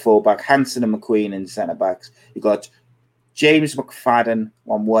Robertson at full-back, Hansen and McQueen in centre-backs. You've got James McFadden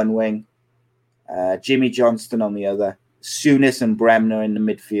on one wing, Jimmy Johnston on the other, Souness and Bremner in the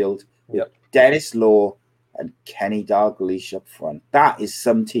midfield, Dennis Law and Kenny Dalglish up front. That is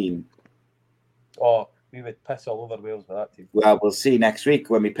some team. Oh, we would piss all over Wales with that team. Well, we'll see next week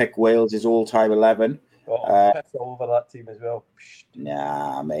when we pick Wales' all-time 11. Oh, piss all over that team as well.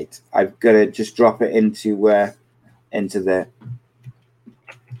 Nah, mate. I've got to just drop it into the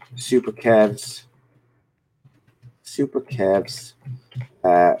Super Cavs.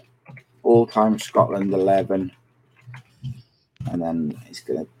 All-time Scotland 11. And then it's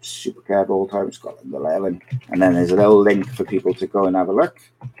going to Super Cav all-time Scotland 11. And then there's a little link for people to go and have a look.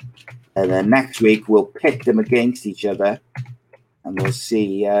 And then next week we'll pit them against each other. And we'll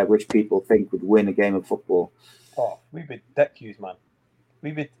see which people think would win a game of football. Oh, we would dick yous, man.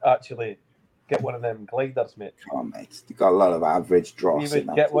 We would actually get one of them gliders, mate. Come on, mate. You've got a lot of average dross. We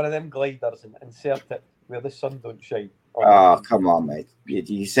would get one of them gliders and insert it where the sun don't shine. Oh, come on, mate.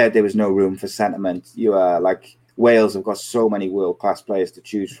 You said there was no room for sentiment. You are like... Wales have got so many world-class players to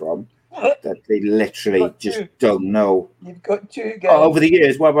choose from that they literally just don't know. You've got two guys. Over the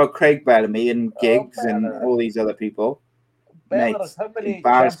years, what about Craig Bellamy and Giggs and all these other people? Bellers, mate,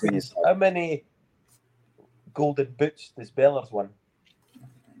 how many golden boots does Bellers win?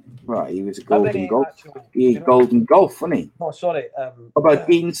 Right, he was a golden golf. Golden golf, wasn't he? No, sorry. What about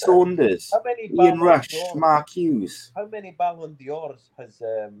Dean Saunders? Ian Rush, Mark Hughes. How many Ballon d'Ors has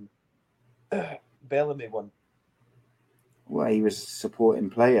Bellamy won? Well, he was a supporting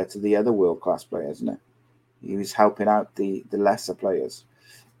player to the other world-class players, isn't it? He was helping out the lesser players.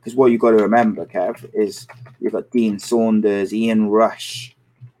 Because what you've got to remember, Kev, is you've got Dean Saunders, Ian Rush,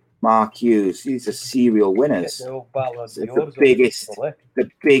 Mark Hughes. These are serial winners. The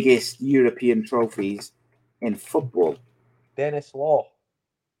biggest European trophies in football. Dennis Law.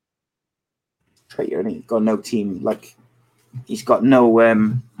 Traitor, isn't he? He's got no team. He's got no...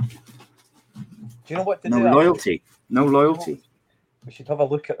 Do you know what to do? Loyalty. No loyalty. We should have a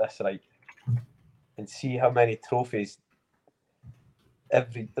look at this, right? And see how many trophies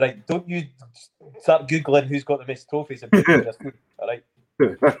right. Don't you start Googling who's got the most trophies and pick this food, all right?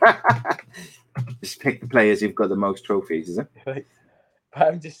 Just pick the players who've got the most trophies, is it? Right. But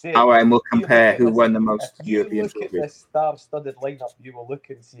I'm just saying. All right, and we'll compare who won the most European trophies. If you look at this star-studded lineup, you will look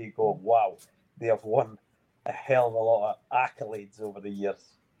and see, go, wow, they have won a hell of a lot of accolades over the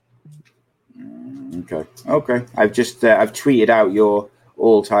years. Okay. I've just I've tweeted out your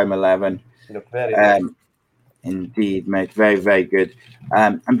all-time 11. You look very good. Indeed, mate. Very, very good.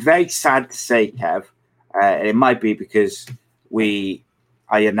 I'm very sad to say, Kev, it might be because I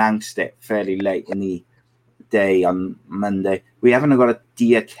announced it fairly late in the day on Monday. We haven't got a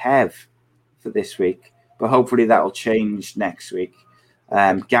Dear Kev for this week, but hopefully that will change next week.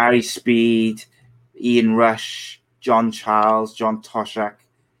 Gary Speed, Ian Rush, John Charles, John Toshak,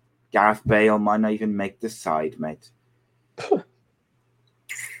 Gareth Bale might not even make the side, mate.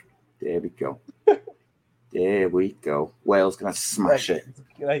 There we go. There we go. Wales going to smash it.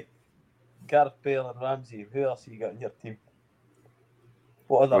 Right. Gareth Bale and Ramsey. Who else have you got in your team?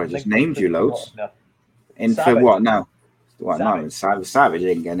 What other? I just named you loads. In Savage. for what now? What Savage. now? Savage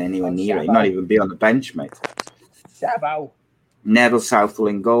didn't get anywhere near it. Not even be on the bench, mate. Sabo. Neville Southall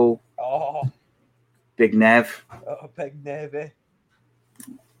in goal. Oh. Big Nev. Oh, Big Nev, eh?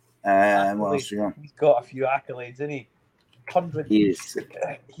 What else we got? He's got a few accolades, isn't he? 100.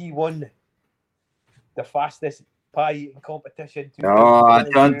 He won the fastest pie eating competition. Oh,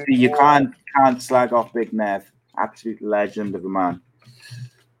 you can't slag off Big Nev. Absolute legend of a man.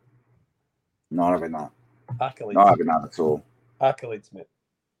 Not having that. Accolades. Not having that at all. Accolades, mate.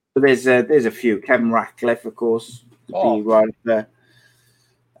 But there's a few. Kevin Ratcliffe, of course. Be right up there.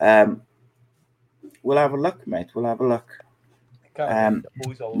 We'll have a look, mate. We'll have a look.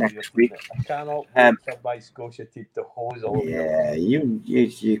 Next week. I cannot wait for my Scotia team to hose all over. Yeah,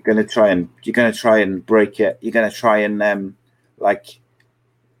 you're gonna try and break it. You're gonna try and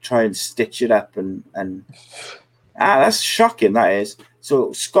try and stitch it up and that's shocking. That is.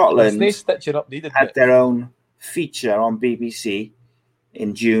 So Scotland had their own feature on BBC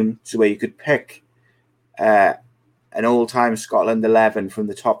in June, so where you could pick an all-time Scotland 11 from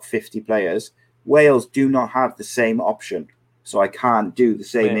the top 50 players. Wales do not have the same option. So I can't do the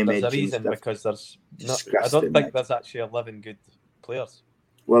same image. There's a reason because I don't think there's actually 11 good players.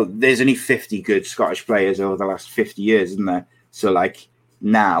 Well, there's only 50 good Scottish players over the last 50 years, isn't there? So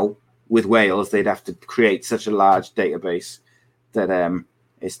now with Wales, they'd have to create such a large database that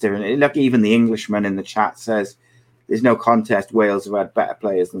it's different. Look, even the Englishman in the chat says there's no contest. Wales have had better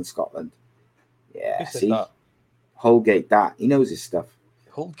players than Scotland. Yeah, see, that? Holgate, he knows his stuff.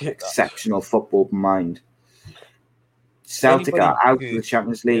 Holgate, exceptional football mind. Celtic are out of the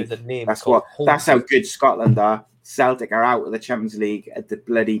Champions League. That's how good Scotland are. Celtic are out of the Champions League at the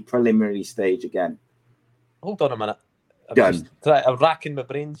bloody preliminary stage again. Hold on a minute. I'm racking my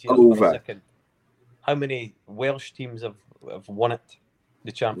brains here for a second. How many Welsh teams have won it?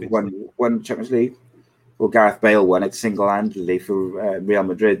 The Champions League? Won Champions League. Well, Gareth Bale won it single-handedly for Real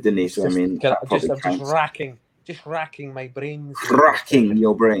Madrid, didn't he? So I'm just racking my brains. Racking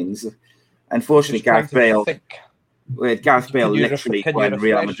your brains. Unfortunately, Gareth Bale literally won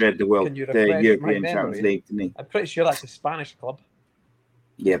Real Madrid the European Champions League, didn't he? I'm pretty sure that's a Spanish club.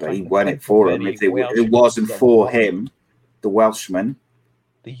 Yeah, but he won it for him. If it wasn't for him, the Welshman,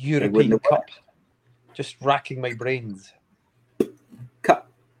 the European Cup. Just racking my brains.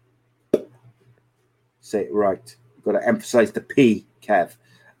 Cup. Say it right. Got to emphasise the P, Kev.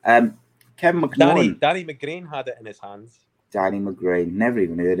 Kevin McNaughton. Danny McGrain had it in his hands. Danny McGrain. Never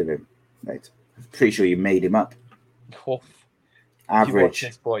even heard of him. Right. Pretty sure you made him up. Oh, average. You watch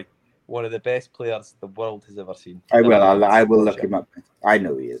this boy. One of the best players the world has ever seen. I will look him up. I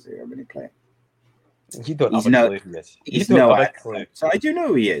know he is. I'm going to play. You don't have a clue who he is. He's no clue. So I do know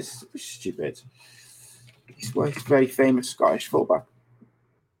who he is. Stupid. He's a very famous Scottish fullback.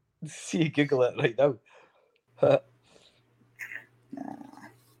 See, Google it right now.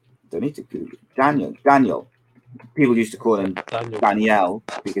 Don't need to Google it. Daniel. People used to call him Danielle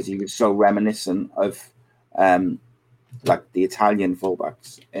because he was so reminiscent of the Italian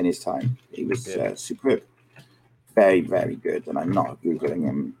fullbacks in his time. He was superb. Very, very good. And I'm not Googling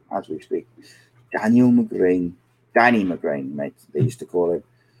him as we speak. Danny McGrain, mate, they used to call him.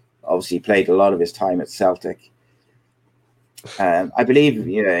 Obviously, he played a lot of his time at Celtic. I believe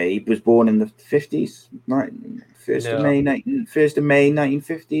he was born in the 50s, right? 1st of May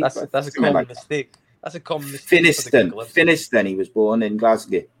 1950. That's a common mistake. That's a common mistake. Finiston. He was born in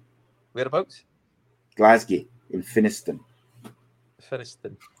Glasgow. Whereabouts? Glasgow, in Finiston.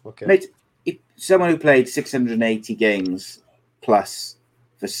 Okay. Mate, someone who played 680 games plus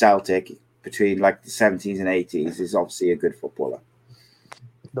for Celtic between the 70s and 80s is obviously a good footballer.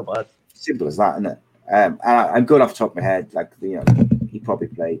 Not bad. Simple as that, isn't it? I'm going off the top of my head. He probably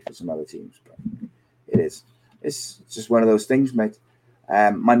played for some other teams, but it is. It's just one of those things, mate.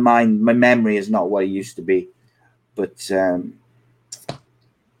 My memory is not what it used to be, but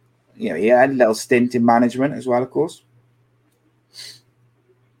he had a little stint in management as well, of course.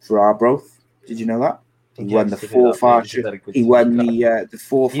 For Arbroath, did you know that? He won the Forfarshire. He won the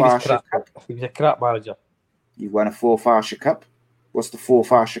Forfarshire Cup. He was a crap manager. He won a Forfarshire Cup. What's the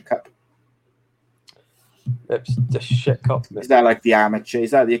Forfarshire Cup? It's just shit cup. Is that like the amateur?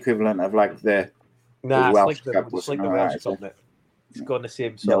 Is that the equivalent of the Welsh Cup? It's like the Welsh Cup. It's got the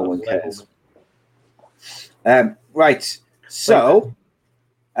same sort of one cares. Right. So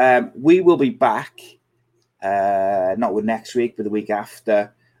we will be back. Not with next week, but the week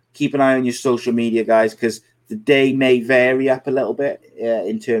after. Keep an eye on your social media, guys, because the day may vary up a little bit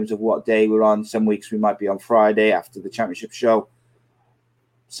in terms of what day we're on. Some weeks we might be on Friday after the championship show.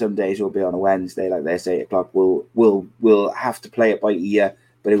 Some days will be on a Wednesday, like this, 8 o'clock. We'll have to play it by ear,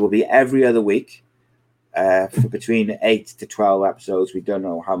 but it will be every other week for between 8 to 12 episodes. We don't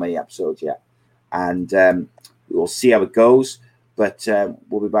know how many episodes yet. And we'll see how it goes. But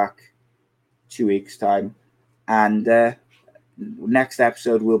we'll be back 2 weeks' time. And next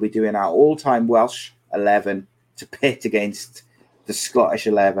episode, we'll be doing our all-time Welsh 11 to pit against the Scottish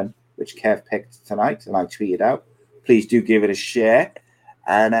 11, which Kev picked tonight, and I tweeted out. Please do give it a share.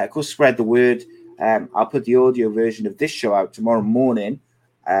 And, of course, spread the word. I'll put the audio version of this show out tomorrow morning.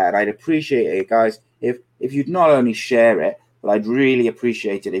 And I'd appreciate it, guys, if you'd not only share it, but I'd really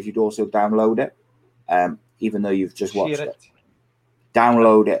appreciate it if you'd also download it, even though you've just watched it.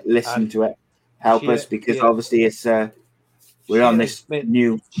 Download it, listen to it, help us, because obviously it's we're on this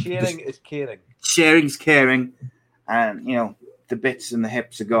new... Sharing is caring. Sharing's caring. And, you know, the bits and the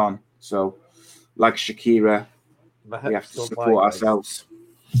hips are gone. So, like Shakira, we have to support ourselves.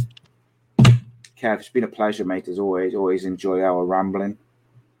 Kev, it's been a pleasure, mate, as always. Always enjoy our rambling.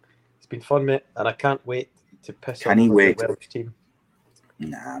 It's been fun, mate, and I can't wait to piss off the Welsh team.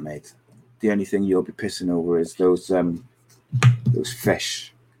 Nah, mate. The only thing you'll be pissing over is those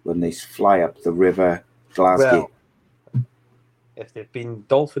fish when they fly up the river Glasgow. Well, if they've been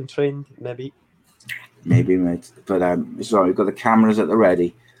dolphin trained, maybe. Maybe, mate. But sorry, we've got the cameras at the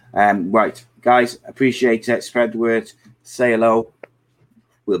ready. Right, guys, appreciate it. Spread the word. Say hello.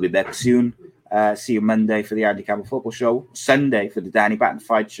 We'll be back soon. See you Monday for the Andy Campbell Football Show. Sunday for the Danny Batten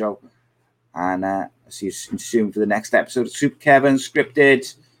Fight Show. And see you soon for the next episode of Super Kevin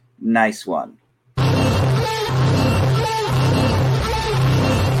Unscripted. Nice one.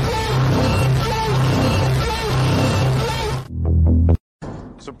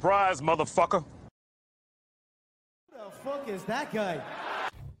 Surprise, motherfucker. Who the fuck is that guy?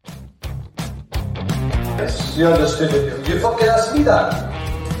 Yes, you understood it. You fucking asked me that.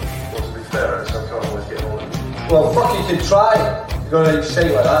 Well, to be fair, I can't always get hold of you. Well, fuck, you can try. You're going to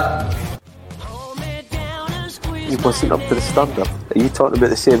say like that. You wasn't up to the stand-up. Are you talking about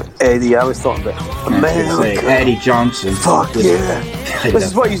the same Eddie I was talking about? America. Eddie Johnson. Fuck yeah. This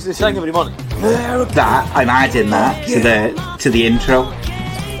is what you used to sing every morning. America. That, I'm adding that to the intro.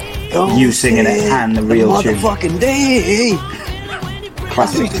 You singing it and the real tune. Motherfucking day.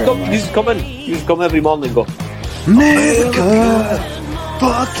 Classic. You just come in. You just come every morning and go, America.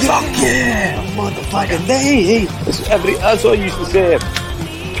 Fuck yeah. Motherfucking day. That's what I used to say.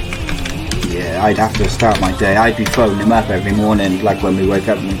 Yeah, I'd have to start my day. I'd be phoning him up every morning, like when we wake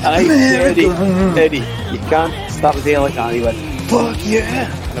up. And Eddie, you can't start the day like that. He went, fuck yeah.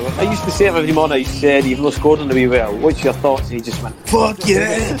 I used to say it every morning. I said, you've not scored on the wee well. What's your thoughts? And he just went, fuck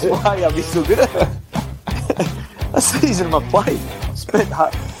yeah. That's why I'd be so good at it. That's the reason I'm applying. Spent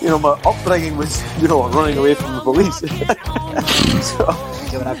that, my upbringing was, running away from the police. So,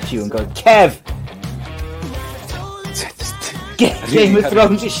 going up to you and going, Kev! Game of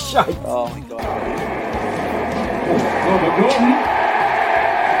Thrones is shite. Oh my god. Robert Gordon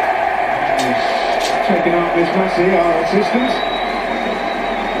is taking out Miss Massey, our assistant.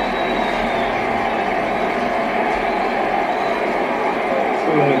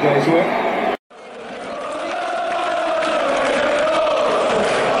 Still in a day's work.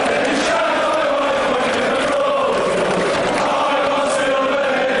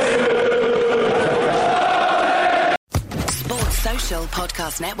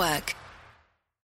 Podcast Network.